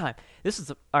first time.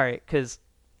 All right, because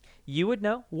you would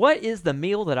know. What is the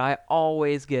meal that I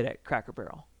always get at Cracker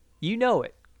Barrel? You know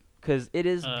it, because it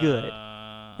is good.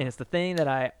 And it's the thing that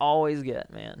I always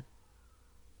get, man.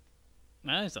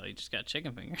 I thought you just got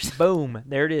chicken fingers. Boom.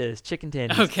 There it is. Chicken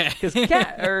tenders. Okay. Because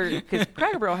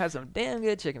Cracker Barrel has some damn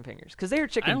good chicken fingers. Because they're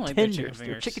chicken I don't like their tenders. chicken fingers.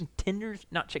 They're chicken tenders,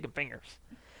 not chicken fingers.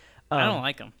 I don't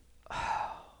like them.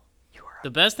 The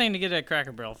best thing to get at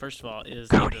Cracker Barrel, first of all, is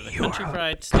either the country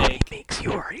fried steak. Cody thinks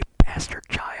you are a bastard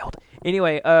child.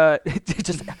 Anyway,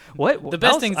 just what? The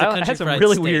best thing's the I country had some fried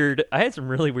really steak. weird. I had some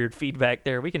really weird feedback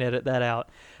there. We can edit that out.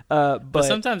 But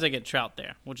sometimes I get trout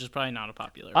there, which is probably not a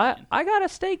popular I opinion. I got a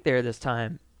steak there this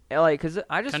time. Like, cause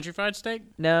I just Country fried steak?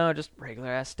 no, just regular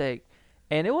ass steak,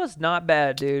 and it was not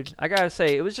bad, dude. I gotta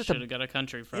say, it was just Should have got a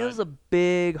country fried. It was a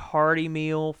big, hearty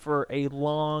meal for a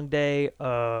long day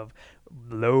of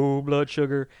low blood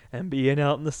sugar and being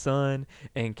out in the sun.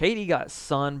 And Katie got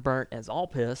sunburnt as all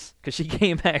piss because she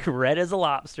came back red as a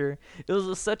lobster. It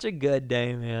was such a good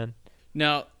day, man.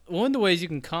 Now, one of the ways you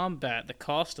can combat the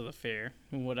cost of the fare,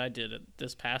 and what I did at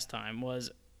this past time,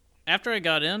 was after I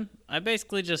got in, I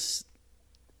basically just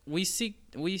seeked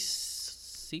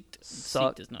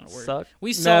is not a word. Suck?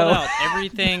 We sold No. out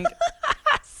everything.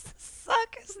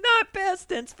 Suck is not past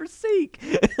tense for seek.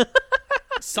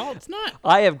 Salt's not.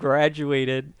 I have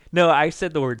graduated. No, I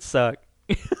said the word suck.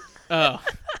 Oh.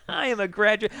 I am a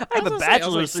graduate. I have was a gonna say, I was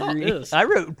bachelor's like, salt degree. is. I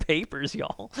wrote papers,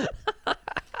 y'all.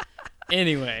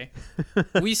 Anyway,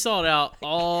 we sold out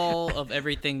all of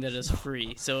everything that is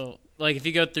free. So, like, if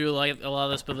you go through like a lot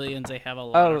of those pavilions, they have a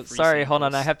lot Oh, of free sorry. Hold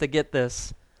on. I samples. have to get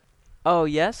this. Oh,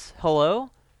 yes.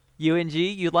 Hello? UNG,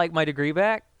 you'd like my degree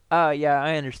back? Yeah,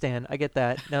 I understand. I get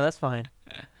that. No, that's fine.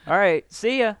 All right.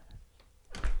 See ya.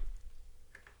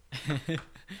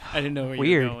 I didn't know where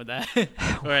Weird. you were going with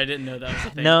that, or I didn't know that was a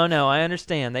thing. No, I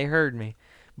understand. They heard me.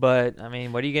 But, I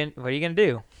mean, what are you gonna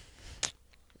do?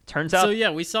 Turns out. So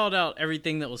yeah, we sold out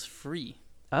everything that was free.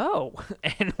 Oh,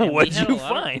 and we what'd had you a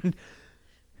lot of- find?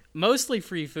 Mostly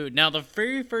free food. Now, the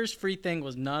very first free thing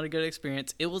was not a good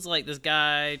experience. It was like this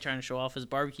guy trying to show off his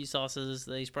barbecue sauces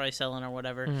that he's probably selling or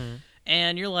whatever. Mm-hmm.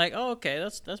 And you're like, oh, okay,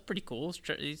 that's pretty cool.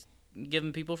 He's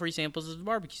giving people free samples of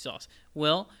barbecue sauce.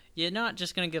 Well, you're not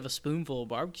just going to give a spoonful of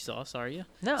barbecue sauce, are you?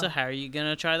 No. So how are you going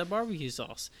to try the barbecue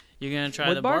sauce? You're going to try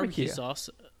With the barbecue barbecue. sauce.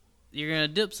 You're going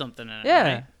to dip something in it,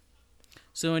 Yeah. right?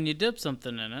 So when you dip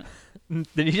something in it,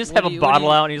 Then you just What have do a you- what do bottle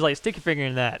you- out and he's like, stick your finger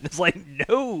in that. It's like,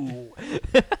 no.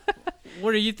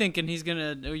 what are you thinking you're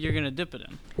going to dip it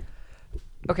in?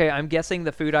 Okay, I'm guessing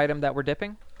the food item that we're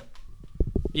dipping.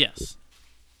 Yes.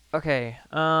 Okay,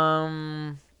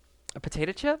 a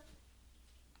potato chip?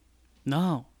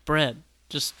 No, bread.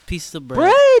 Just pieces of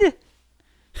bread.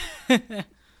 Bread?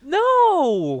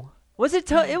 No. Was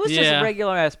it? It was just Yeah.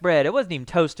 regular ass bread. It wasn't even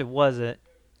toasted, was it?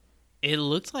 It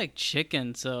looks like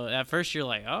chicken, so at first you're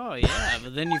like, oh yeah,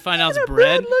 but then you find out The it's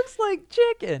bread, looks like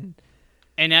chicken.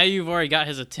 and now you've already got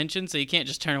his attention, so you can't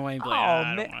just turn away and be like, Oh, I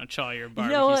man. don't want to try your You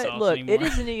barbecue know what? sauce Look, anymore. it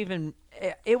isn't even.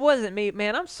 it wasn't me,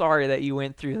 man. I'm sorry that you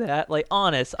went through that. Like,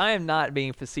 honest, I am not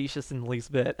being facetious in the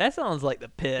least bit. That sounds like the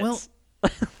pits.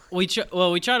 Well, we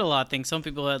tried a lot of things. Some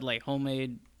people had like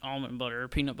homemade almond butter,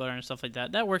 peanut butter, and stuff like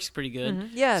that. That works pretty good. Mhm.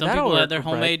 Yeah, some that'll people work had their with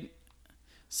bread.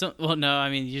 homemade. Well, no, I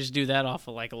mean you just do that off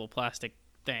of like a little plastic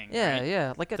thing. Yeah, right?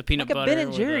 yeah, like The peanut like a Ben butter and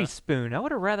with Jerry a- spoon. I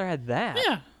would have rather had that.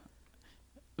 Yeah.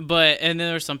 But and then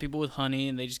there's some people with honey,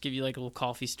 and they just give you like a little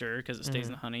coffee stir because it stays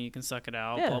in the honey. You can suck it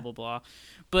out. Yeah. Blah blah blah.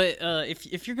 But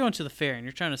if you're going to the fair and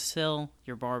you're trying to sell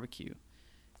your barbecue,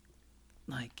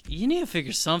 like you need to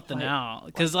figure something Like- out.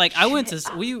 Because like I went to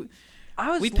we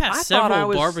We passed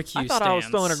several barbecue I thought I was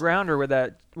throwing a stands. grounder with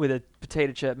a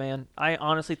potato chip, man. I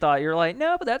honestly thought you were like,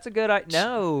 no, but that's a good idea.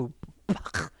 No.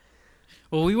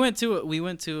 Well, we went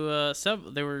to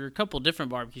several. There were a couple different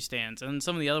barbecue stands, and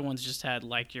some of the other ones just had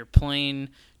like your plain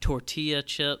tortilla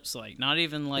chips, like not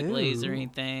even like Lay's or Ooh.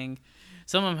 anything.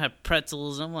 Some of them have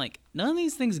pretzels. I'm like, none of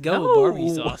these things go No. with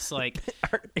barbecue sauce. Like,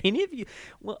 Are any of you?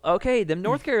 Well, okay, them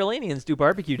North Carolinians do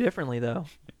barbecue differently, though.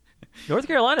 North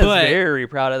Carolina's But- very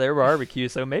proud of their barbecue,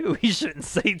 so maybe we shouldn't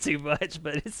say too much.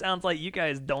 But it sounds like you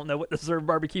guys don't know what to serve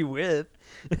barbecue with.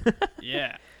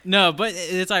 yeah, no, but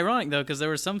it's ironic though because there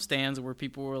were some stands where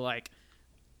people were like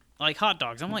hot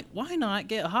dogs. I'm like, why not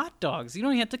get hot dogs? You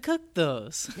don't even have to cook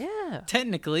those. Yeah,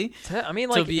 Technically, I mean,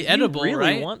 To like, be if edible, you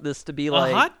really right? want this to be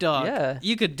like a hot dog, Yeah,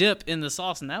 you could dip in the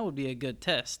sauce, and that would be a good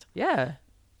test. yeah.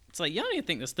 It's like you don't need to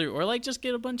think this through, or like just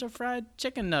get a bunch of fried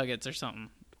chicken nuggets or something.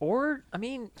 Or I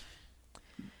mean,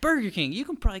 Burger King, you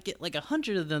can probably get like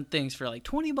 100 of them things for like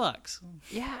 $20.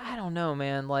 yeah, I don't know,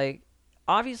 man. Like,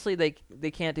 obviously they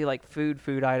can't do like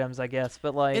food items, I guess,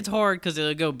 but like It's hard because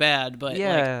it'll go bad, but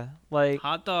yeah, like like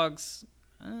hot dogs,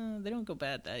 they don't go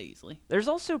bad that easily. there's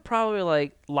also probably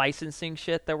like licensing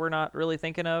shit that we're not really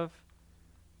thinking of.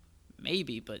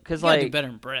 Maybe, but 'Cause, you gotta do like, better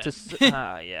in bread.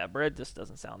 Yeah, bread just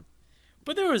doesn't sound.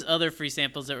 But there was other free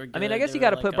samples that were good. I mean, I guess They you were got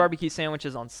to like, put barbecue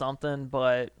sandwiches on something,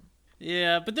 but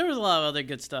Yeah, but there was a lot of other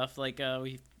good stuff. Like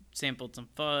we sampled some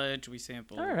fudge, we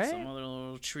sampled All right. some other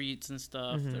little treats and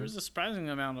stuff. Mhm. There was a surprising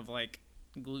amount of like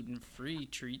gluten-free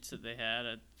treats that they had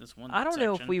at this one I don't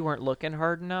know if section. we weren't looking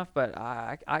hard enough. But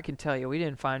I can tell you, we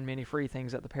didn't find many free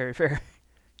things at the Perry Fair.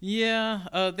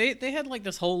 Yeah, they had like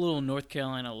this whole little North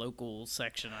Carolina local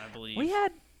section, I believe.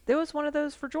 There was one of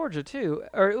those for Georgia too,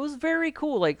 or it was very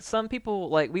cool. Like some people,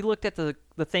 like we looked at the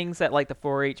things that like the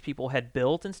 4-H people had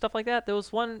built and stuff like that. There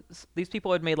was one, these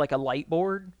people had made like a light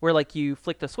board where like you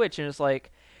flicked a switch and it's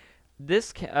like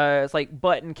this, it's like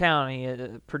Button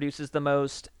County produces the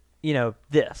most,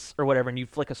 this or whatever, and you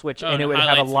flick a switch Oh, and and it it would have a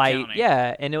highlights the light, county.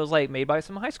 yeah, and it was like made by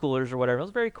some high schoolers or whatever. It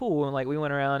was very cool, and like we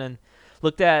went around and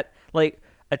looked at like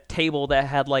a table that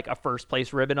had like a first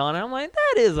place ribbon on it. I'm like,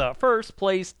 that is a first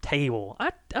place table.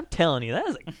 I'm telling you, that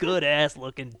is a good ass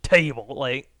looking table.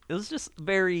 Like, it was just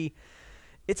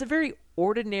it's a very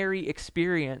ordinary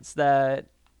experience that,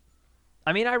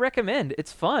 I mean, I recommend.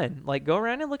 It's fun. Like, go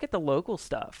around and look at the local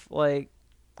stuff. Like,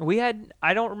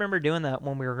 I don't remember doing that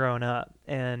when we were growing up,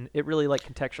 and it really like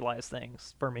contextualized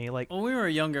things for me. Like, When we were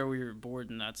younger, we were bored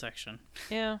in that section,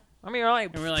 yeah, I mean, like,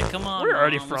 and we were like, "Come on, we're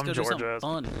already Mom, let's from go do something Georgia.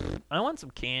 fun." I want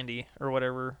some candy or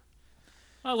whatever.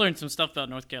 I learned some stuff about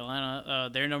North Carolina.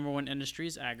 Their number one industry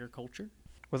is agriculture.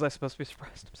 Was I supposed to be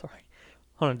surprised? I'm sorry.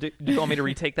 Hold on. Do you want me to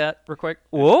retake that real quick?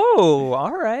 Whoa.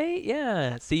 All right.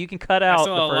 Yeah. So you can cut out I the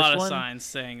saw a first lot of one. signs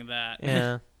saying that.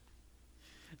 Yeah.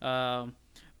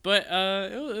 But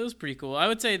it was pretty cool. I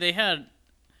would say they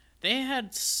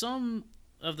had some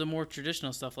of the more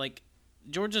traditional stuff. Like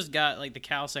Georgia's got like the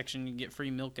cow section you get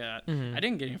free milk at. Mhm. I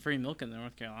didn't get any free milk in the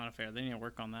North Carolina fair. They need to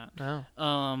work on that.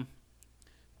 No.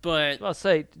 But I'll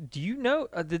say, do you know?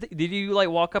 Did you like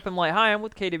walk up and like, hi, I'm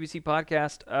with KWC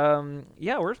podcast.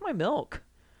 Yeah, where's my milk?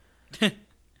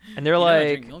 And they're you know, I like,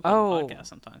 drink milk on oh, the podcast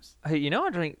sometimes. hey, I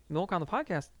drink milk on the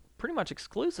podcast pretty much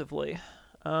exclusively.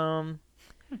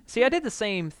 See, I did the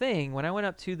same thing when I went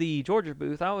up to the Georgia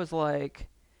booth. I was like,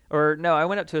 or no, I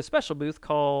went up to a special booth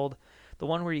called the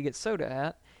one where you get soda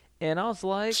at, and I was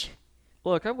like,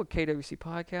 look, I'm with KWC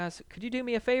podcast. Could you do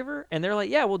me a favor? And they're like,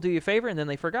 yeah, we'll do you a favor. And then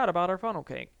they forgot about our funnel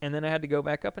cake, and then I had to go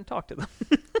back up and talk to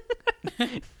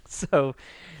them. So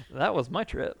that was my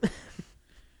trip.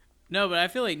 No, but I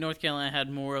feel like North Carolina had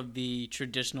more of the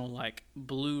traditional like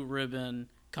blue ribbon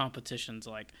competitions.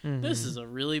 Like this is a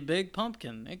really big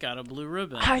pumpkin. It got a blue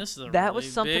ribbon. This is a that really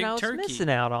was something big I was turkey. missing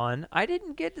out on. I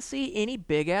didn't get to see any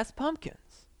big ass pumpkins.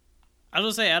 I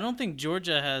was gonna say I don't think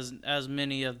Georgia has as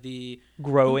many of the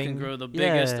Growing, who can grow the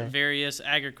biggest yeah. various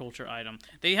agriculture item.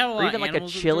 They have a lot Or even of like a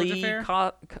animals at the chili, Georgia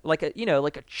Fair.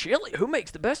 like a chili. Who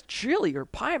makes the best chili or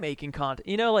pie making content?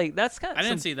 Like that's kind of I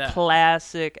didn't some see that.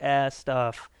 classic ass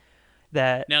stuff.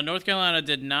 that. Now, North Carolina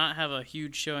did not have a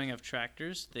huge showing of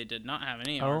tractors. They did not have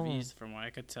any RVs, from what I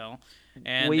could tell.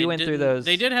 And we went through those.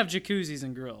 They did have jacuzzis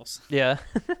and grills. Yeah.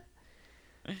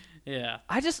 Yeah.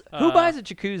 Who buys a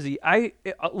jacuzzi?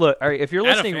 Look, all right, if you're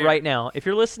listening right now, if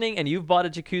you're listening and you've bought a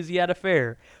jacuzzi at a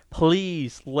fair,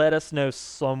 please let us know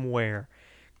somewhere.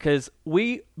 Because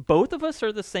both of us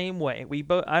are the same way.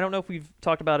 I don't know if we've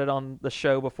talked about it on the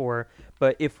show before,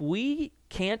 but if we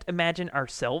can't imagine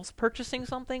ourselves purchasing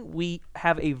something, we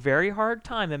have a very hard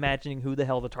time imagining who the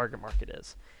hell the target market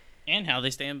is. And how they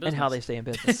stay in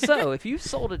business. So if you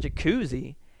sold a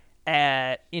jacuzzi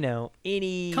at,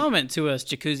 any... Comment to us,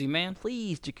 Jacuzzi Man.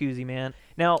 Please, Jacuzzi Man.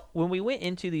 Now, when we went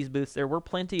into these booths, there were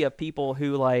plenty of people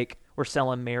who, were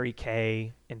selling Mary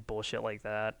Kay and bullshit like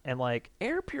that. And,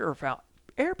 air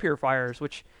purifiers,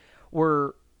 which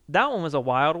were... That one was a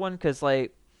wild one, because,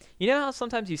 how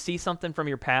sometimes you see something from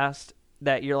your past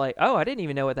that you're like, oh, I didn't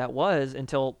even know what that was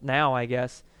until now, I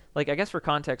guess. I guess for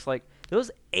context, it was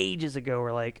ages ago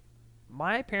where,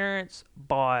 my parents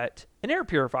bought an air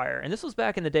purifier, and this was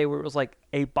back in the day where it was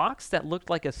a box that looked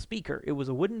like a speaker. It was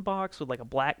a wooden box with a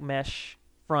black mesh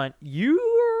front.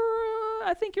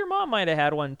 I think your mom might have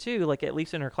had one too, at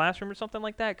least in her classroom or something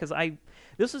like that, because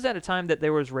this was at a time that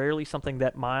there was rarely something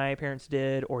that my parents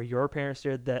did or your parents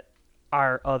did that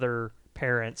our other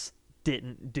parents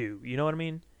didn't do. You know what I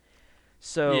mean?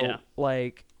 So, yeah.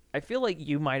 I feel like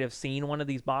you might have seen one of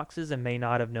these boxes and may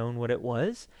not have known what it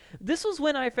was. This was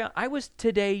when I was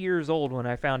today years old when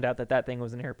I found out that thing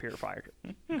was an air purifier.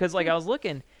 Because, I was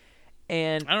looking,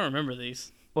 and... I don't remember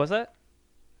these. What's that?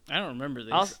 I don't remember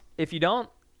these. If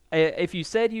you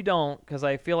said you don't, because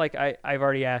I feel like I've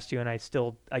already asked you, and I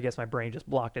guess my brain just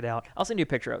blocked it out, I'll send you a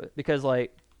picture of it. Because,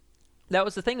 that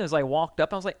was the thing, as I walked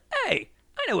up, I was like, hey...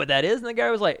 I know what that is. And the guy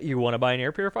was like, you want to buy an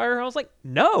air purifier? I was like,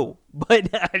 no, but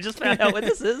I just found out what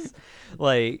this is.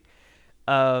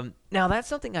 Now that's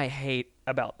something I hate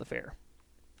about the fair.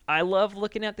 I love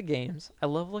looking at the games. I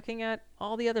love looking at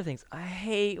all the other things. I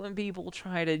hate when people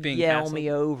try to yell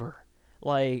me over.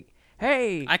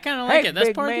 Hey, I kind of like it. That's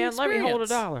big part man, of the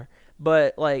experience. let me hold $1.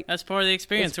 But that's part of the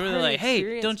experience. Where they're like,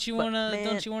 "Hey, don't you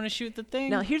wanna shoot the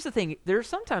thing?" Now, here's the thing: there's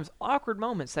sometimes awkward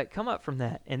moments that come up from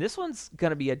that, and this one's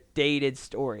gonna be a dated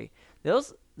story. I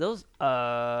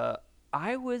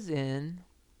was in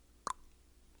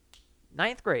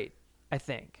 9th grade, I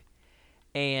think,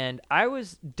 and I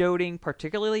was doting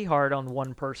particularly hard on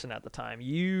one person at the time.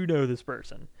 You know this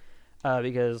person.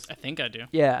 Because I think I do.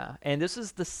 Yeah, and this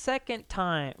is the second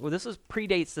time. Well,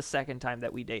 predates the second time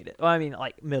that we dated. Well, I mean,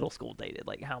 middle school dated.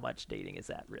 How much dating is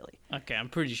that really? Okay, I'm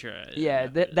pretty sure.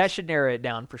 That should narrow it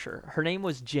down for sure. Her name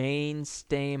was Jane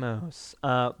Stamos.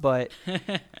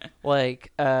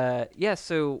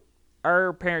 So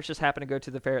our parents just happened to go to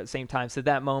the fair at the same time. So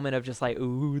that moment of just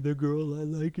ooh, the girl I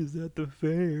like is at the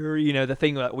fair. The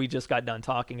thing that we just got done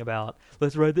talking about.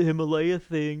 Let's ride the Himalaya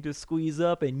thing to squeeze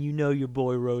up. And your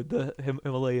boy rode the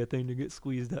Himalaya thing to get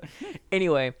squeezed up.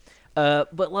 Anyway,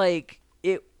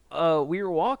 we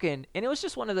were walking, and it was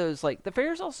just one of those, the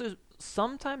fairs also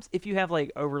sometimes, if you have,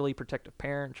 overly protective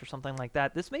parents or something like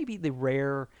that, this may be the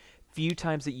rare few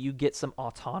times that you get some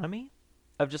autonomy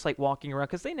of just, walking around,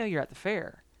 because they know you're at the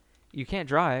fair. You can't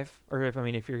drive, or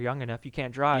if you're young enough, you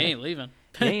can't drive. You ain't leaving.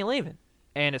 You ain't leaving.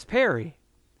 And it's Perry.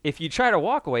 If you try to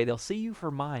walk away, they'll see you for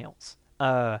miles.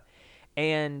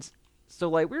 And so,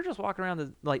 we were just walking around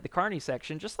the carny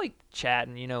section, just,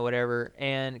 chatting, whatever.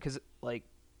 And because,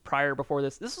 before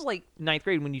this was, 9th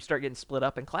grade when you start getting split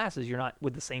up in classes. You're not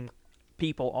with the same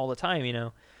people all the time,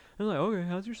 I was like, okay,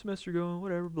 how's your semester going?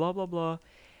 Whatever, blah, blah, blah.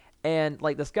 And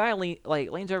this guy leans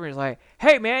over and is like,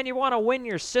 "Hey man, you want to win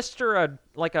your sister a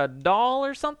doll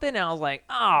or something?" And I was like,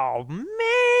 "Oh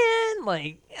man,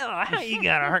 how you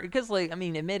got hurt?" Because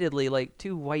admittedly,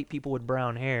 two white people with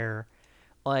brown hair,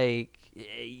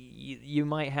 you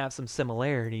might have some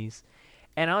similarities.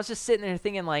 And I was just sitting there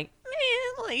thinking, man,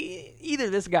 either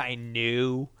this guy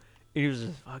knew he was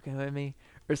just fucking with me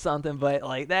or something, but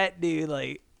that dude,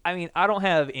 I don't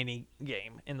have any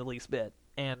game in the least bit.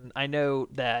 And I know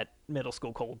that middle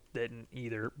school Cole didn't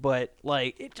either, but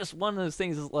it just one of those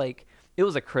things is it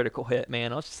was a critical hit,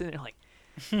 man. I was just sitting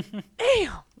there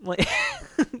damn,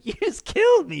 you just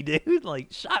killed me, dude.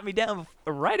 Shot me down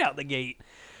right out the gate.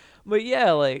 But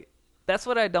yeah, that's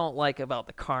what I don't like about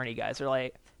the carny guys. They're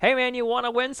like, "Hey man, you want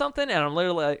to win something?" And I'm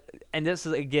literally and this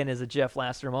is again is a Jeff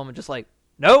Laster moment, just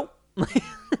nope.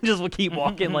 Just will keep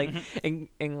walking, and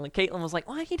Caitlin was like,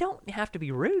 "Well, you don't have to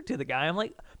be rude to the guy." I'm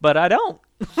like, "But I don't."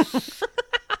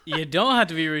 You don't have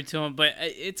to be rude to him, but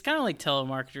it's kind of like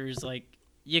telemarketers.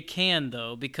 You can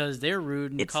though, because they're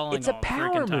rude and calling it's a all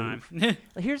power freaking move. time.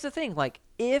 Here's the thing: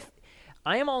 if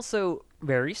I am also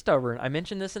very stubborn. I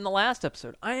mentioned this in the last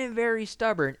episode. I am very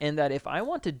stubborn in that if I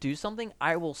want to do something,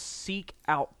 I will seek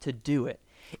out to do it.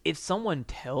 If someone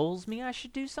tells me I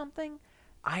should do something,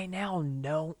 I now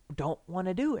don't want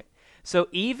to do it. So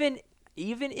even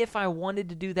if I wanted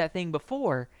to do that thing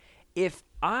before, because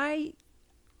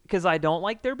I don't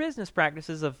like their business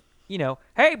practices of,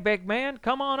 hey, big man,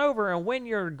 come on over and win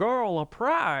your girl a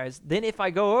prize. Then if I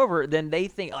go over, then they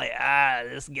think, like,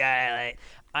 this guy,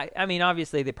 like, I mean,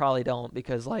 obviously they probably don't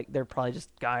because, like, they're probably just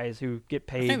guys who get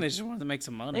paid. I think they just want to make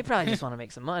some money. They probably just want to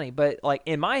make some money. But, like,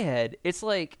 in my head, it's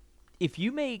like if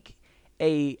you make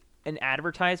an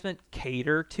advertisement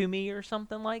cater to me or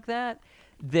something like that,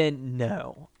 then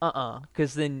no,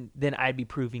 because then I'd be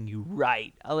proving you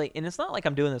right. And it's not like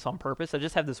I'm doing this on purpose. I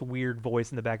just have this weird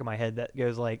voice in the back of my head that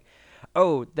goes like,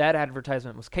 "Oh, that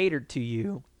advertisement was catered to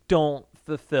you. Don't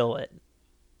fulfill it,"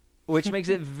 which makes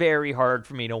it very hard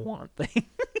for me to want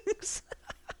things.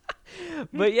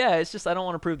 But yeah, it's just I don't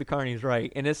want to prove the carnies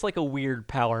right, and it's like a weird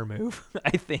power move,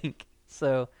 I think.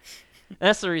 So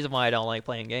that's the reason why I don't like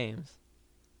playing games.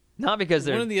 Not because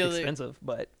they're expensive,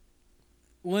 but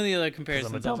one of the other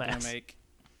comparisons I was going to make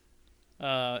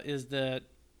is that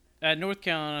at North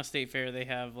Carolina State Fair, they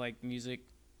have, like, music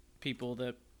people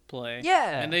that play.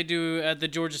 Yeah. And they do at the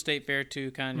Georgia State Fair, too,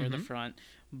 kind of near the front.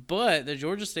 But the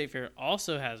Georgia State Fair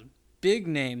also has big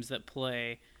names that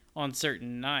play on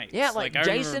certain nights. Yeah, like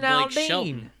Jason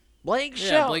Aldean. Blake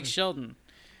Shelton. Yeah, Blake Shelton.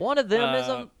 One of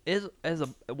them is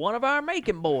one of our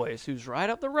Macon boys who's right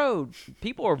up the road.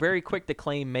 People are very quick to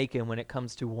claim Macon when it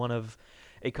comes to one of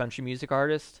a country music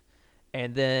artist,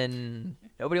 and then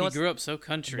nobody grew up so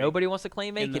country. Nobody wants to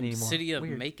claim Macon in the anymore. City of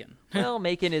Macon. Well,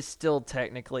 Macon is still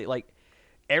technically, like,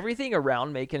 everything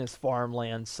around Macon is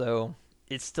farmland, so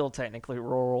it's still technically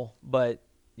rural. But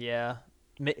yeah,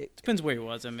 it depends where he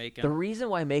was in Macon. The reason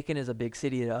why Macon is a big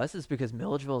city to us is because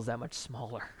Milledgeville is that much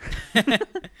smaller.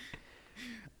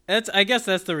 I guess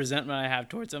that's the resentment I have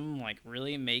towards them. I'm like,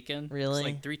 really, Macon? Really? It's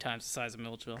like 3 times the size of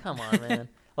Milledgeville. Come on, man.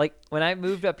 Like, when I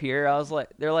moved up here, I was like,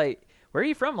 they're like, where are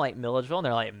you from? Like, Milledgeville? And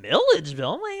they're like,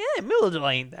 Milledgeville? I'm like, yeah, Milledgeville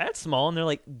ain't that small. And they're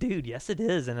like, dude, yes, it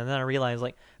is. And then I realized,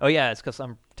 like, oh, yeah, it's because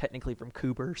I'm technically from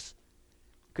Coopers,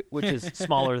 which is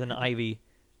smaller than Ivy,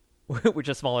 which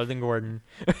is smaller than Gordon.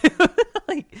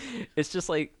 Like, it's just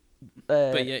like.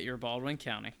 But yet you're Baldwin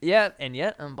County. Yeah, and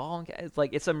yet I'm Baldwin County. It's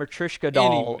like, it's a Matryoshka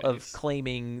doll of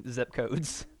claiming zip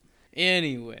codes.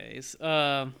 Anyways,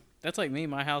 that's like me.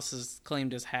 My house is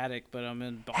claimed as Haddock, but I'm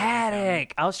in Baldwin Haddock.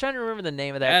 County. I was trying to remember the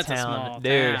name of that town. A small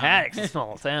Dude, town. Haddock's a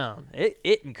small town.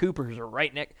 It and Coopers are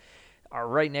right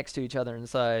next to each other in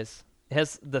size. It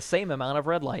has the same amount of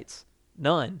red lights.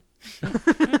 None.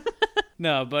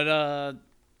 No, but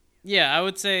yeah, I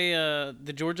would say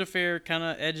the Georgia Fair kind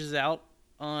of edges out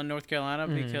on North Carolina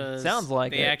because sounds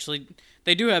like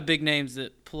they do have big names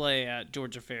that play at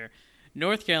Georgia Fair.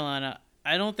 North Carolina,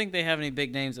 I don't think they have any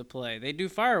big names that play. They do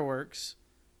fireworks,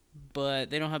 but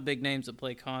they don't have big names that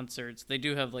play concerts. They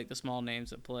do have, like, the small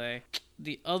names that play.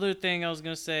 The other thing I was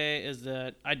gonna say is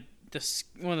that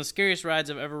one of the scariest rides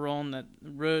I've ever ridden.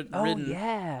 Oh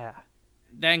yeah.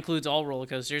 That includes all roller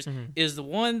coasters, is the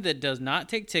one that does not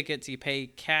take tickets. You pay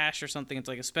cash or something. It's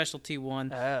like a specialty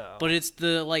one. Oh. But it's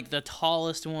the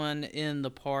tallest one in the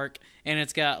park, and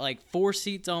it's got like 4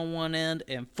 seats on one end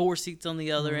and 4 seats on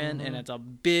the other end, and it's a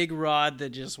big rod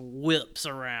that just whips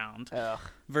around. Ugh.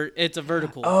 It's a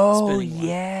vertical spinning one.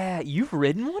 Yeah. You've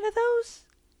ridden one of those?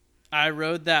 I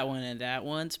rode that one, and that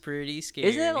one's pretty scary.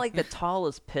 Isn't it like the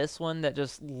tallest piss one that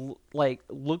just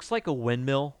looks like a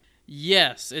windmill?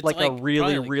 Yes, it's like a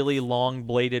really, probably really long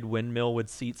bladed windmill with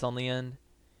seats on the end.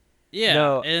 Yeah.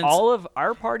 No, and all of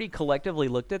our party collectively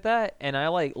looked at that, and I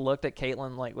looked at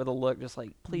Caitlin with a look just like,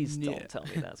 please don't tell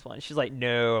me that's fun. She's like,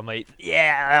 no. I'm like,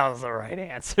 yeah, that was the right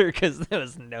answer because there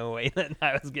was no way that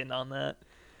I was getting on that.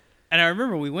 And I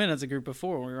remember we went as a group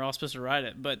before when we were all supposed to ride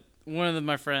it, but one of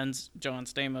my friends, John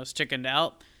Stamos, chickened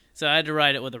out, so I had to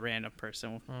ride it with a random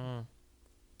person.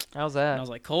 How's that? And I was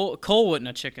like, Cole wouldn't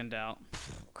have chickened out.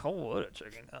 Cole would have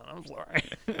chickened out. I'm sorry.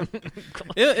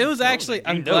 It was actually,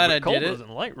 I'm glad I Cole did it. doesn't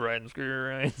like riding scooter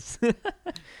rides.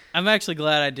 I'm actually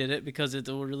glad I did it because it's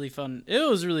really fun.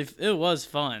 It was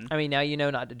fun. I mean, now you know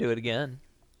not to do it again.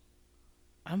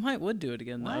 I would do it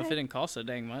again, though, if it didn't cost so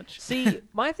dang much. See,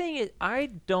 my thing is,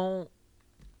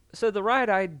 so the ride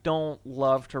I don't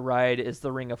love to ride is the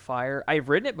Ring of Fire. I've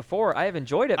ridden it before. I have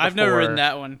enjoyed it before. I've never ridden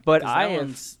that one. But that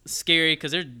one's scary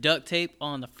because there's duct tape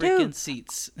on the freaking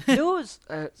seats.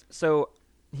 So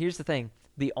here's the thing.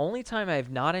 The only time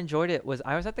I've not enjoyed it was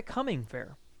I was at the Cumming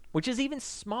Fair, which is even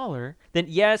smaller than,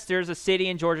 yes, there's a city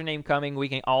in Georgia named Cumming. We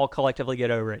can all collectively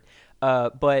get over it.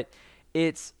 But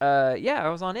it's yeah, I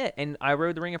was on it, and I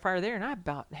rode the Ring of Fire there, and I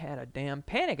about had a damn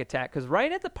panic attack because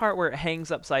right at the part where it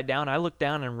hangs upside down, I looked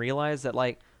down and realized that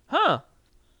like,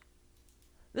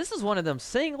 this is one of them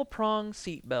single prong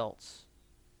seat belts,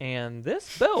 and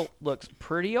this belt looks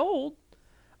pretty old.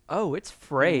 Oh, it's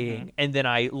fraying, and then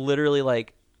I literally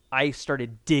like. I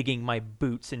started digging my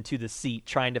boots into the seat,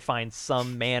 trying to find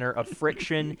some manner of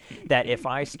friction that if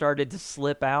I started to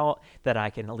slip out, that I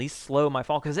can at least slow my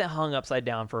fall, because it hung upside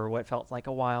down for what felt like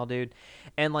a while, dude.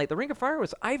 And like the Ring of Fire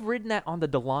was, I've ridden that on the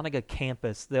Dahlonega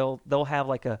campus. They'll have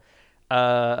like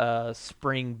a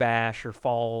spring bash or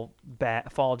fall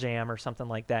jam or something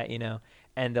like that, you know,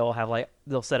 and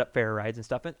they'll set up fair rides and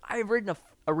stuff. And I've ridden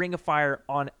a Ring of Fire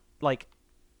on like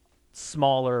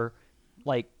smaller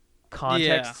like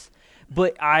contexts,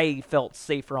 but I felt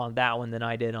safer on that one than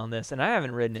I did on this, and I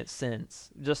haven't ridden it since,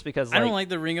 just because like, I don't like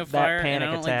the Ring of that Fire, panic and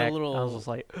I don't attack, like the little. I was just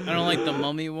like, I don't like the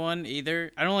mummy one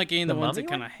either. I don't like any of the ones mummy that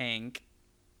kind one? of hang.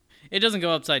 It doesn't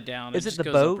go upside down. Is it it just the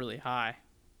goes boat? up really high.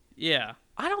 Yeah.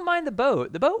 I don't mind the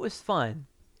boat. The boat was fun.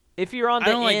 If you're on I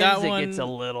the don't like ends, that it one. gets a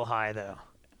little high though.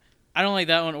 I don't like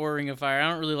that one or Ring of Fire. I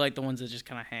don't really like the ones that just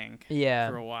kind of hang. Yeah,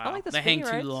 For a while. I like the they hang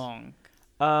spinny rides. too long.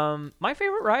 My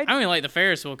favorite ride, I don't even like the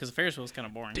Ferris wheel because the Ferris wheel is kind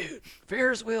of boring. dude,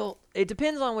 Ferris wheel. It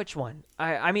depends on which one.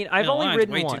 I mean, I've The only line's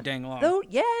ridden way one. too dang long. Though,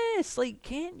 yes, like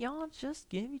can't y'all just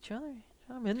give each other?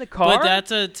 I'm in the car. But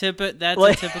that's a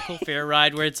Like- typical fair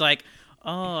ride where it's like,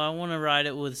 oh, I want to ride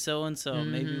it with so and so.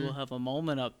 Maybe we'll have a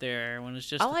moment up there when it's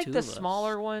just. I the like two the of us.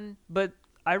 smaller one, but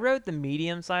I rode the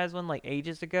medium-sized one like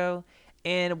ages ago,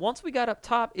 and once we got up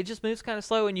top, it just moves kind of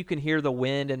slow, and you can hear the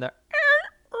wind and the.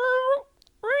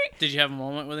 Did you have a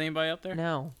moment with anybody up there?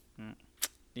 No.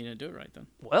 You didn't do it right then.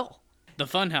 Well. The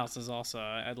fun houses also.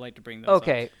 I'd like to bring those up.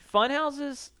 Okay, fun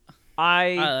houses.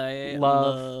 I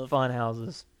love fun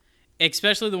houses.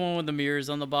 Especially the one with the mirrors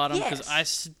on the bottom, because Yes. I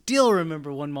still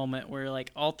remember one moment where,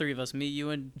 like, all three of us, me, you,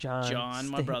 and John,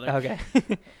 my brother, Okay.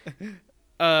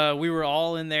 we were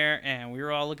all in there, and we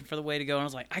were all looking for the way to go, and I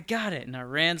was like, I got it, and I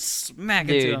ran smack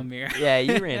into a mirror. Yeah,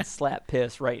 you ran slap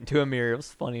piss right into a mirror. It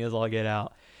was funny as all get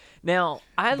out. Now,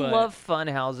 I But love fun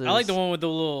houses. I like the one with the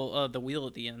little the wheel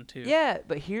at the end too. Yeah,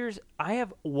 but I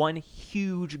have one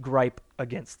huge gripe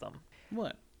against them.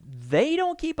 What? They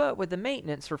don't keep up with the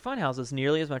maintenance for fun houses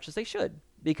nearly as much as they should,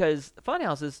 because fun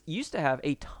houses used to have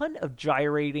a ton of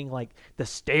gyrating, like the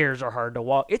stairs are hard to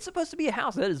walk. It's supposed to be a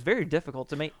house that is very difficult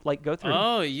to go through.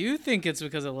 Oh, you think it's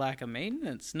because of lack of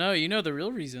maintenance? No, you know the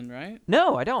real reason, right?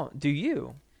 No, I don't. Do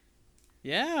you?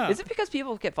 Yeah. Is it because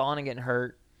people kept falling and getting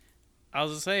hurt? I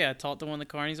was gonna say I talked to one of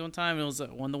the carnies one time. It was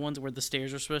one of the ones where the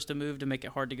stairs were supposed to move to make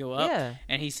it hard to go up. Yeah.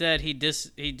 And he said he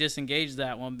disengaged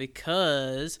that one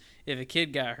because if a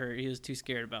kid got hurt, he was too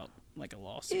scared about like a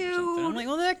lawsuit or something. I'm like,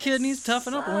 well, that kid needs to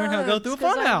toughen up and learn how to go through a Sucks,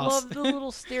 'cause fun house. I love the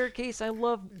little staircase. I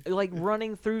love like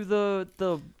running through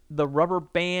the rubber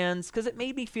bands, because it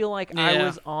made me feel like I Yeah.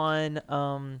 was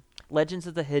on Legends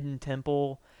of the Hidden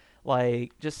Temple,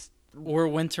 like just. Or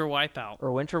Winter Wipeout.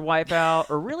 Or Winter Wipeout,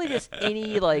 or really just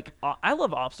any like I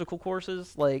love obstacle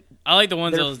courses. Like I like the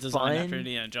ones that they're was designed fun. after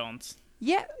Indiana Jones.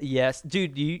 yes,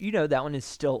 dude. You know that one is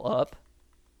still up.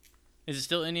 Is it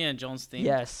still Indiana Jones themed?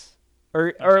 Yes,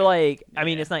 or like I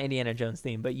mean, Yeah. it's not Indiana Jones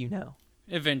themed, but you know.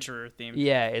 Adventurer themed.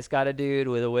 Yeah, it's got a dude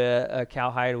with a whip, a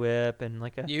cowhide whip, and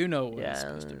like a You know what yeah, it's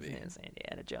supposed to be. it's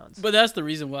Indiana Jones. But that's the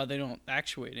reason why they don't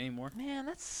actuate anymore. Man,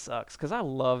 that sucks because I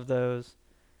love those.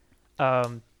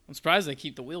 I'm surprised they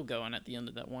keep the wheel going at the end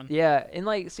of that one. Yeah, and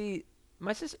like, see,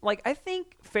 my sister, like, I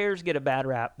think fairs get a bad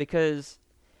rap because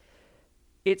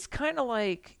it's kind of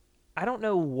like I don't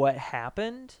know what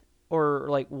happened or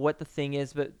like what the thing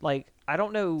is, but like I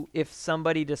don't know if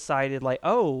somebody decided like,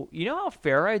 oh, you know how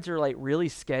fair rides are like really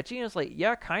sketchy, and it's like,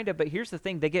 yeah, kind of, but here's the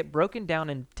thing: they get broken down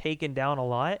and taken down a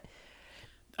lot.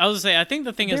 I was gonna say, I think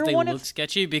the thing is They're they one look of-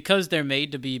 sketchy because they're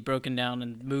made to be broken down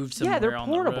and moved Yeah, somewhere they're on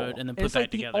portable, the road and then And put it's back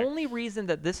like together. the only reason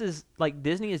that this is like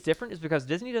Disney is different is because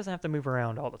Disney doesn't have to move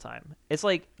around all the time. It's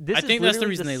like this. I is think that's the literally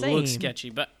reason they look same. sketchy,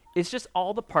 but It's just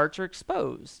all the parts are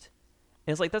exposed.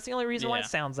 And it's like that's the only reason why Yeah. it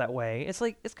sounds that way. It's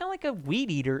like it's kind of like a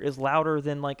weed eater is louder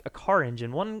than like a car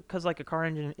engine. One because like a car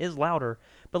engine is louder,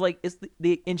 but like it's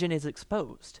the engine is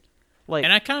exposed. Like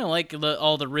and I kind of like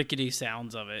all the rickety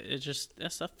sounds of it. It's just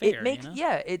that's a fair. it makes you know?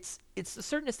 yeah, it's a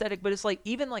certain aesthetic, but it's like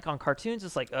even like on cartoons,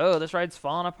 it's like oh this ride's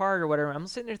falling apart or whatever. I'm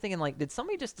sitting there thinking like did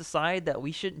somebody just decide that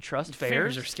we shouldn't trust Fairs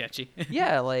fairs? are sketchy.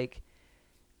 Yeah, like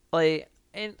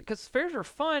and because fairs are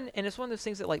fun, and it's one of those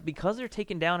things that like because they're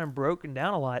taken down and broken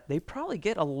down a lot, they probably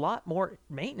get a lot more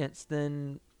maintenance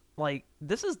than like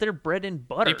this is their bread and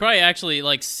butter. They probably actually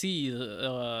like see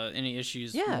any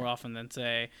issues Yeah. more often than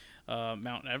say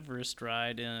Mount Everest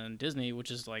ride in Disney,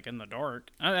 which is like in the dark.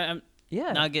 I'm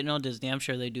Yeah. not getting on Disney. I'm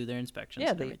sure they do their inspections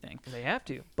Yeah, and everything. they have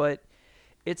to, but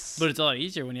it's But it's a lot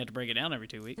easier when you have to break it down every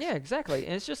 2 weeks. yeah, exactly.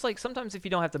 And it's just like sometimes if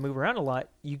you don't have to move around a lot,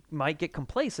 you might get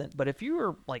complacent. But if you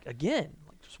were like again,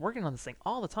 like just working on this thing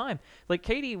all the time, like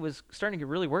Katie was starting to get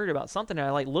really worried about something, and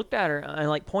I like looked at her and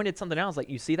like pointed something out. I was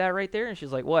like, "You see that right there?" And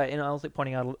she's like, "What?" And I was like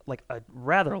pointing out like a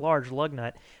rather large lug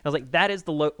nut. I was like, "That is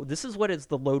the load. This is what is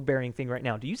the load bearing thing right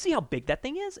now. Do you see how big that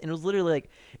thing is?" And it was literally like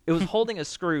it was holding a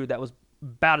screw that was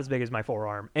about as big as my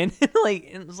forearm, and and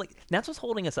it was like that's what's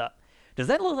holding us up. Does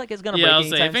that look like it's gonna break I'll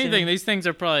anytime say if anything, soon? these things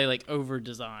are probably like over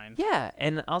designed. Yeah,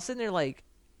 and I was sitting there like,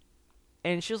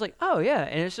 and she was like, "Oh yeah,"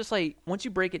 and it's just like once you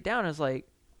break it down, it's like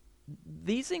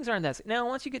these things aren't that. Now,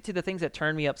 once you get to the things that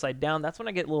turn me upside down, that's when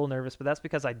I get a little nervous. But that's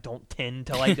because I don't tend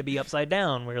to like to be upside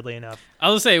down. Weirdly enough. I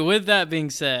will say, with that being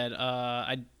said,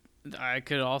 I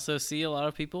could also see a lot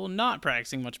of people not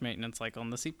practicing much maintenance, like on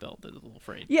the seatbelt. They're a little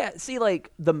afraid. Yeah, see,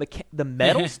 like the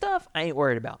metal stuff, I ain't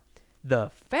worried about. The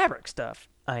fabric stuff,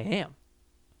 I am.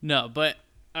 No, but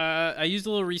I used a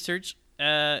little research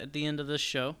at the end of this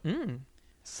show.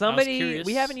 Somebody, curious.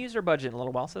 we haven't used our budget in a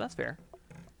little while, so that's fair.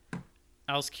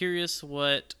 I was curious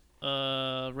what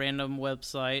random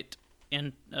website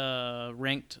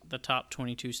ranked the top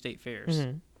 22 state fairs.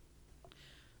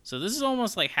 So this is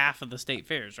almost like half of the state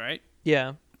fairs, right?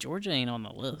 Yeah. Georgia ain't on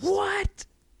the list. What?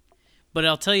 But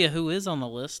I'll tell you who is on the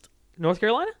list. North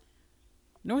Carolina?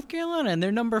 North Carolina, and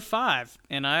they're number 5.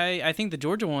 And I think the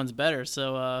Georgia one's better.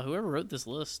 So whoever wrote this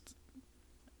list,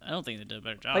 I don't think they did a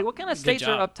better job. Like, what kind of Good states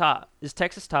are job. up top? Is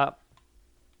Texas top?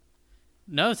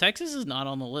 No, Texas is not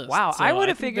on the list. Wow, So I would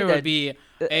have think figured there that would be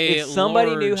a if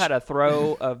somebody knew large- how to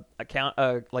throw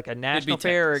like a national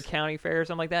fair or a Texas. county fair or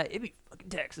something like that, it'd be fucking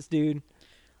Texas, dude.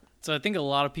 So I think a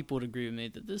lot of people would agree with me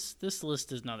that this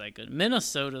list is not that good.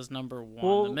 Minnesota's number 1,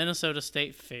 Well, the Minnesota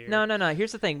State Fair. No.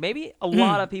 Here's the thing. Maybe a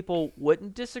lot of people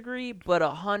wouldn't disagree, but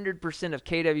 100% of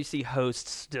KWC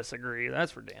hosts disagree.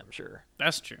 That's for damn sure.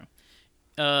 That's true.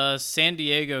 San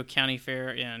Diego County Fair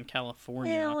in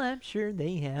California. Well, I'm sure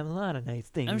they have a lot of nice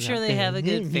things. I'm sure out they there. have a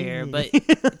good fair, but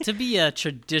to be a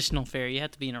traditional fair, you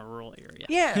have to be in a rural area.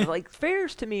 yeah, like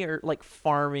fairs to me are like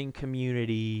farming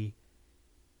community.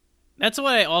 That's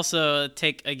what I also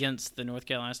take against the North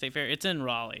Carolina State Fair. It's in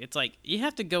Raleigh. It's like you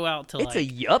have to go out to It's a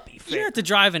yuppie you fair. have to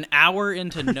drive an hour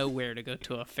into nowhere to go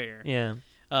to a fair. Yeah.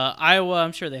 Iowa,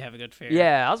 I'm sure they have a good fair.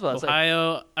 Yeah, I was about to say.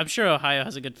 Ohio, I'm sure Ohio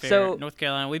has a good fair. So, North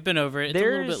Carolina, we've been over it. It's a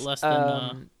little bit less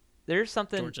than there's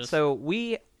something. Georgia's. So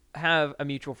we have a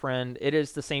mutual friend. It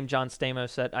is the same John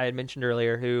Stamos that I had mentioned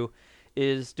earlier, who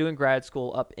is doing grad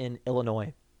school up in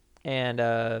Illinois, and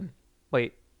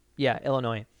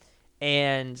Illinois,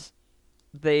 and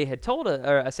they had told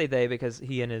or I say they because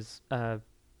he and his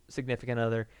significant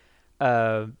other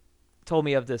told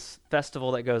me of this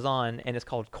festival that goes on, and it's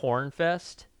called Corn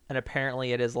Fest, and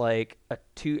apparently it is like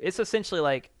it's essentially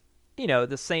like,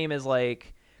 the same as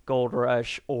like Gold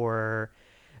Rush or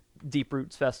Deep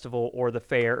Roots Festival or the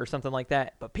fair or something like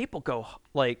that, but people go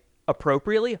like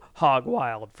appropriately hog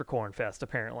wild for Corn Fest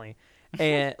apparently.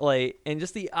 And and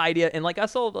just the idea, and like I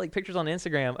saw like pictures on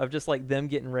Instagram of just like them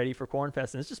getting ready for Corn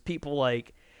Fest, and it's just people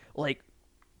like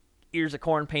ears of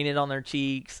corn painted on their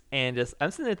cheeks, and just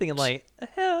I'm sitting there thinking like,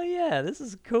 hell yeah, this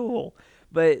is cool.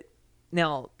 But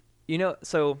now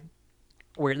so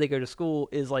where they go to school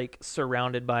is like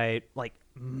surrounded by like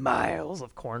miles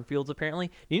of cornfields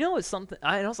apparently. It's something,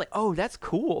 and I was like, oh, that's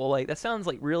cool. Like that sounds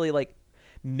like really like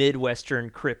Midwestern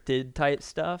cryptid type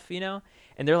stuff,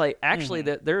 And they're like, actually,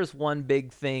 there's one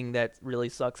big thing that really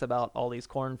sucks about all these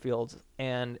cornfields,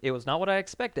 and it was not what I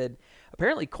expected.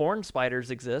 Apparently, corn spiders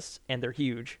exist, and they're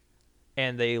huge,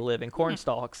 and they live in corn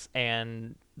stalks,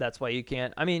 and that's why you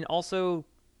can't. I mean, also,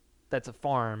 that's a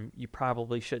farm. You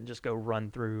probably shouldn't just go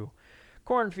run through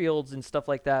cornfields and stuff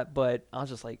like that. But I was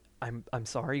just like, I'm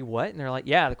sorry, what? And they're like,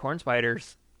 yeah, the corn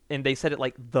spiders, and they said it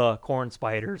like the corn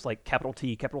spiders, like capital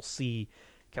T, capital C,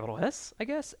 capital S, I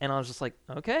guess. And I was just like,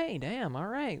 okay, damn, all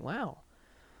right, wow.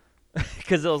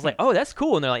 Because it was like, oh, that's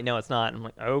cool. And they're like, no, it's not. And I'm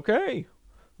like, okay.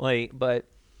 But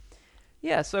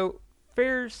yeah, so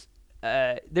fairs,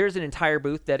 there's an entire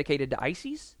booth dedicated to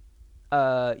ices.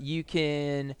 You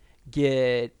can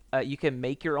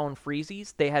make your own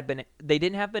freezies. They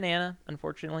didn't have banana,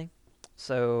 unfortunately.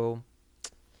 So,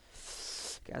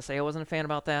 gotta say I wasn't a fan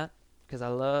about that. Because I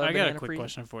love I got a banana quick freezies.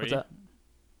 question for What's you. up?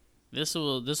 This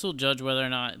will judge whether or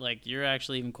not you're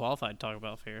actually even qualified to talk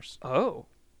about fairs. Oh.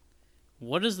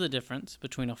 What is the difference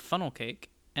between a funnel cake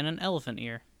and an elephant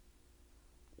ear?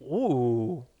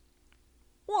 Ooh.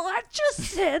 Well, I just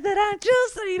said that I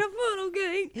just ate a funnel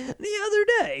cake the other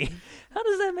day. How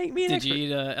does that make me an Did expert? you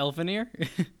eat elephant ear?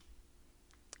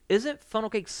 Isn't funnel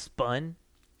cake spun?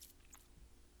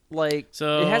 Like,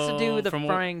 So it has to do with the from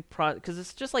what- frying process, because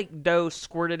it's just like dough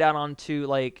squirted out onto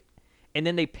like, and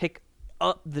then they pick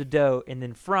up the dough and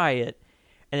then fry it,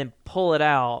 and then pull it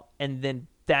out and then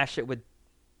dash it with,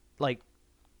 like,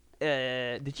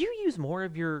 did you use more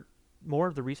of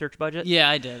the research budget? Yeah,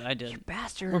 I did. You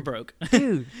bastard. We're broke.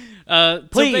 Dude. So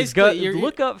Please go basically,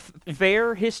 look up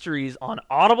fair histories on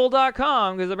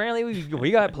audible.com because apparently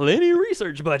we got plenty of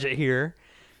research budget here.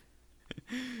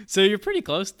 So you're pretty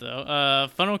close though.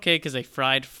 Funnel cake is a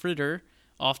fried fritter,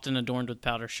 often adorned with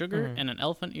powdered sugar, Mm-hmm. and an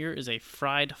elephant ear is a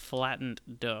fried flattened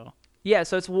dough. Yeah,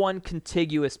 so it's one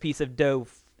contiguous piece of dough.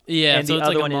 Yeah, And so the it's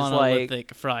like other a one is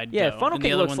monolithic fried Yeah, dough. funnel and the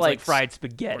cake other looks one's like fried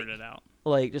spaghetti. squirted out.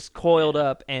 Like just coiled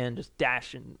up and just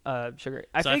dashing sugar.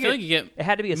 So I feel like you get it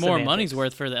had to be a more semantics. money's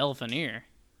worth for the elephant ear.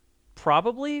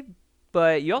 Probably,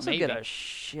 but you also get Maybe. a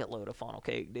shitload of funnel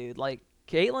cake, dude. Like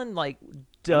Caitlin like I'm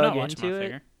dug not watching into my it.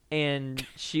 figure. And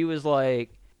she was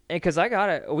like, and because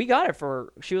we got it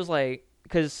for, she was like,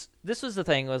 because this was the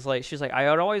thing, was like, she's like, I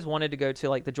had always wanted to go to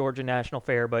like the Georgia National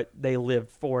Fair, but they lived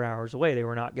 4 hours away. They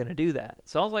were not going to do that.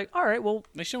 So I was like, all right, well,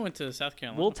 They should have went to South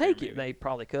Carolina. we'll Fair, take you. maybe. They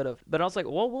probably could have. But I was like,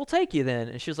 well, we'll take you then.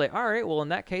 And she was like, all right, well, in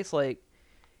that case, like,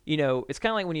 you know, it's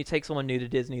kind of like when you take someone new to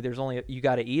Disney, there's only, you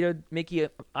got to eat a Mickey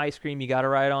ice cream. You got to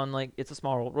ride on like, It's a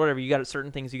Small World, whatever. You got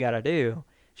certain things you got to do.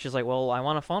 She's like, well, I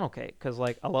want a funnel cake because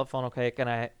like I love funnel cake and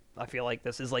I feel like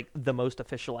this is like the most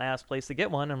official ass place to get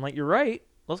one. I'm like, you're right.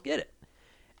 Let's get it.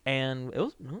 And it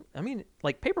was, I mean,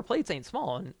 like paper plates ain't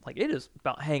small and like it is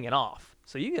about hanging off.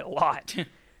 So you get a lot.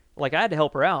 Like I had to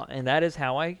help her out. And that is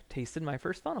how I tasted my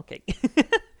first funnel cake.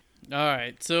 All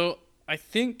right, so I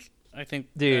think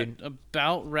Dude. that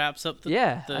about wraps up the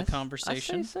I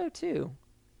conversation. say so too.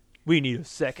 We need a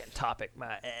second topic,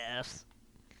 my ass.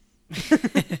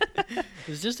 It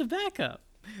was just a backup.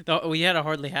 Though we had a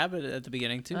hardly habit at the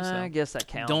beginning too. So I guess that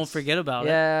counts. don't forget about it.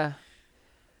 Yeah.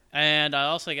 And I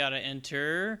also got to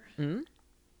enter Mhm.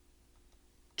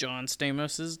 John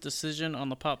Stamos's decision on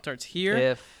the Pop Tarts here.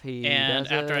 If he And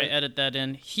does after I it. edit that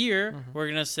in here, we're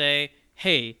gonna say,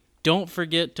 hey, don't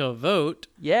forget to vote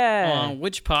Yeah. on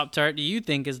which Pop Tart do you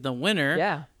think is the winner.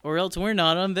 Yeah. Or else we're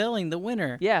not unveiling the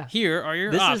winner. Yeah. Here are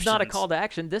your This options. is not a call to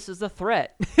action. This is a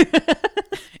threat.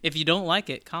 If you don't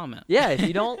like it, comment. Yeah, if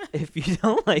you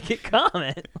don't like it,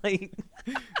 comment. Like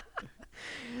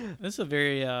This is a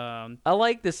very I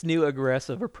like this new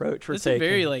aggressive approach we're this is a taking.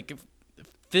 very like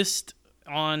fist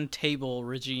on table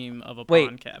regime of a Wait.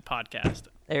 podcast.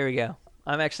 There we go.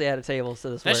 I'm actually at a table,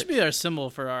 so this That works. should be our symbol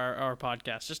for our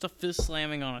podcast. Just a fist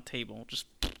slamming on a table. Just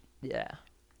Yeah.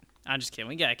 I'm just kidding.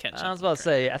 We gotta catch up. I was about to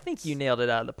say, I think you nailed it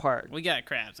out of the park. We got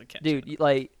crabs to catch. Dude, up.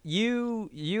 like you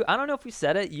I don't know if we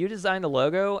said it, you designed the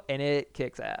logo and it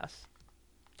kicks ass.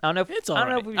 I don't know if It's I all don't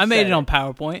know right. if we I made said it on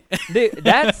PowerPoint. Dude,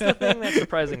 that's the thing that's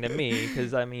surprising to me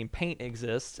because I mean paint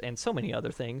exists and so many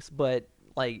other things, but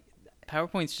like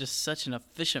PowerPoint's just such an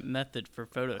efficient method for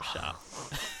Photoshop.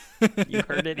 you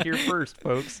heard it here first,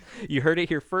 folks. You heard it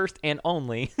here first and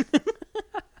only.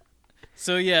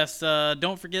 So yes,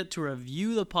 don't forget to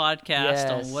review the podcast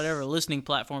Yes. on whatever listening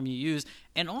platform you use,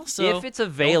 and also If it's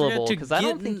available, to because I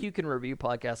don't get think in- you can review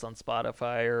podcasts on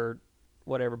Spotify or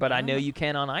whatever, but I know you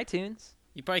can on iTunes.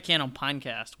 you probably can on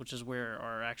Pinecast, which is where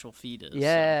our actual feed is. so.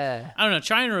 Yeah. I don't know.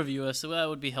 Try and review us. So that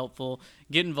would be helpful.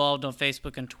 Get involved on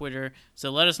Facebook and Twitter. So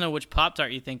let us know which Pop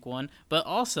Tart you think won. But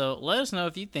also let us know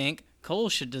if you think Cole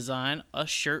should design a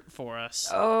shirt for us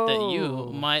that you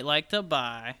Oh. might like to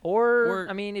buy. Or Or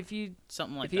I mean, if you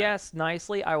Something like if you that. ask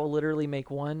nicely, I will literally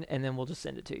make one and then we'll just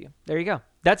send it to you. There you go.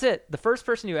 That's it. The first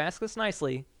person who asks us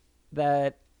nicely,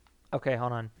 that okay,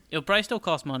 hold on. It'll probably still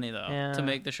cost money though Yeah. to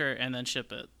make the shirt and then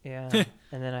ship it. Yeah,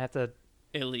 and then I have to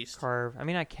At least. carve. I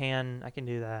mean, I can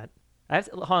do that. I have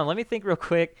to, hold on. Let me think real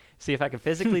quick. See if I can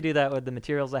physically do that with the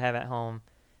materials I have at home.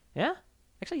 Yeah,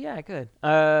 actually, yeah, I could.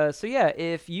 So yeah,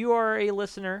 if you are a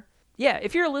listener,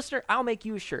 if you're a listener, I'll make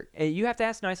you a shirt. You have to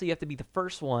ask nicely. You have to be the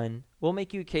first one. We'll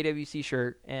make you a KWC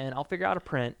shirt, and I'll figure out a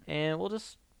print, and we'll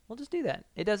just do that.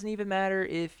 It doesn't even matter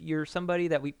if you're somebody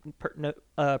that we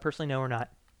personally know or not.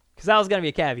 Because that was gonna be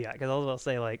a caveat. Because I was about to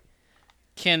say like,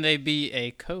 Can they be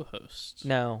a co-host?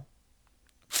 no.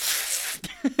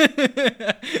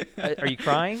 Are you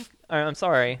crying? I'm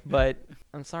sorry, but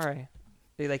I'm sorry.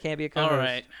 They can't be a co-host. All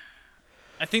right.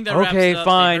 I think that wraps Okay, it up.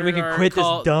 fine. They We heard can our quit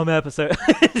call- this dumb episode.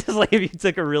 Just like if you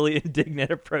took a really indignant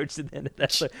approach to the end of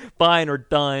that. Like, fine, we're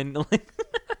done. All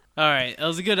right, that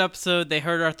was a good episode. They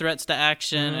heard our threats to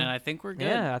action, and I think we're good.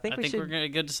 Yeah, I think we we're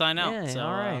should- good to sign out. yeah, so,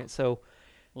 all right. So,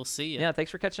 we'll see you. yeah,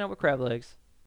 thanks for catching up with Crab Legs.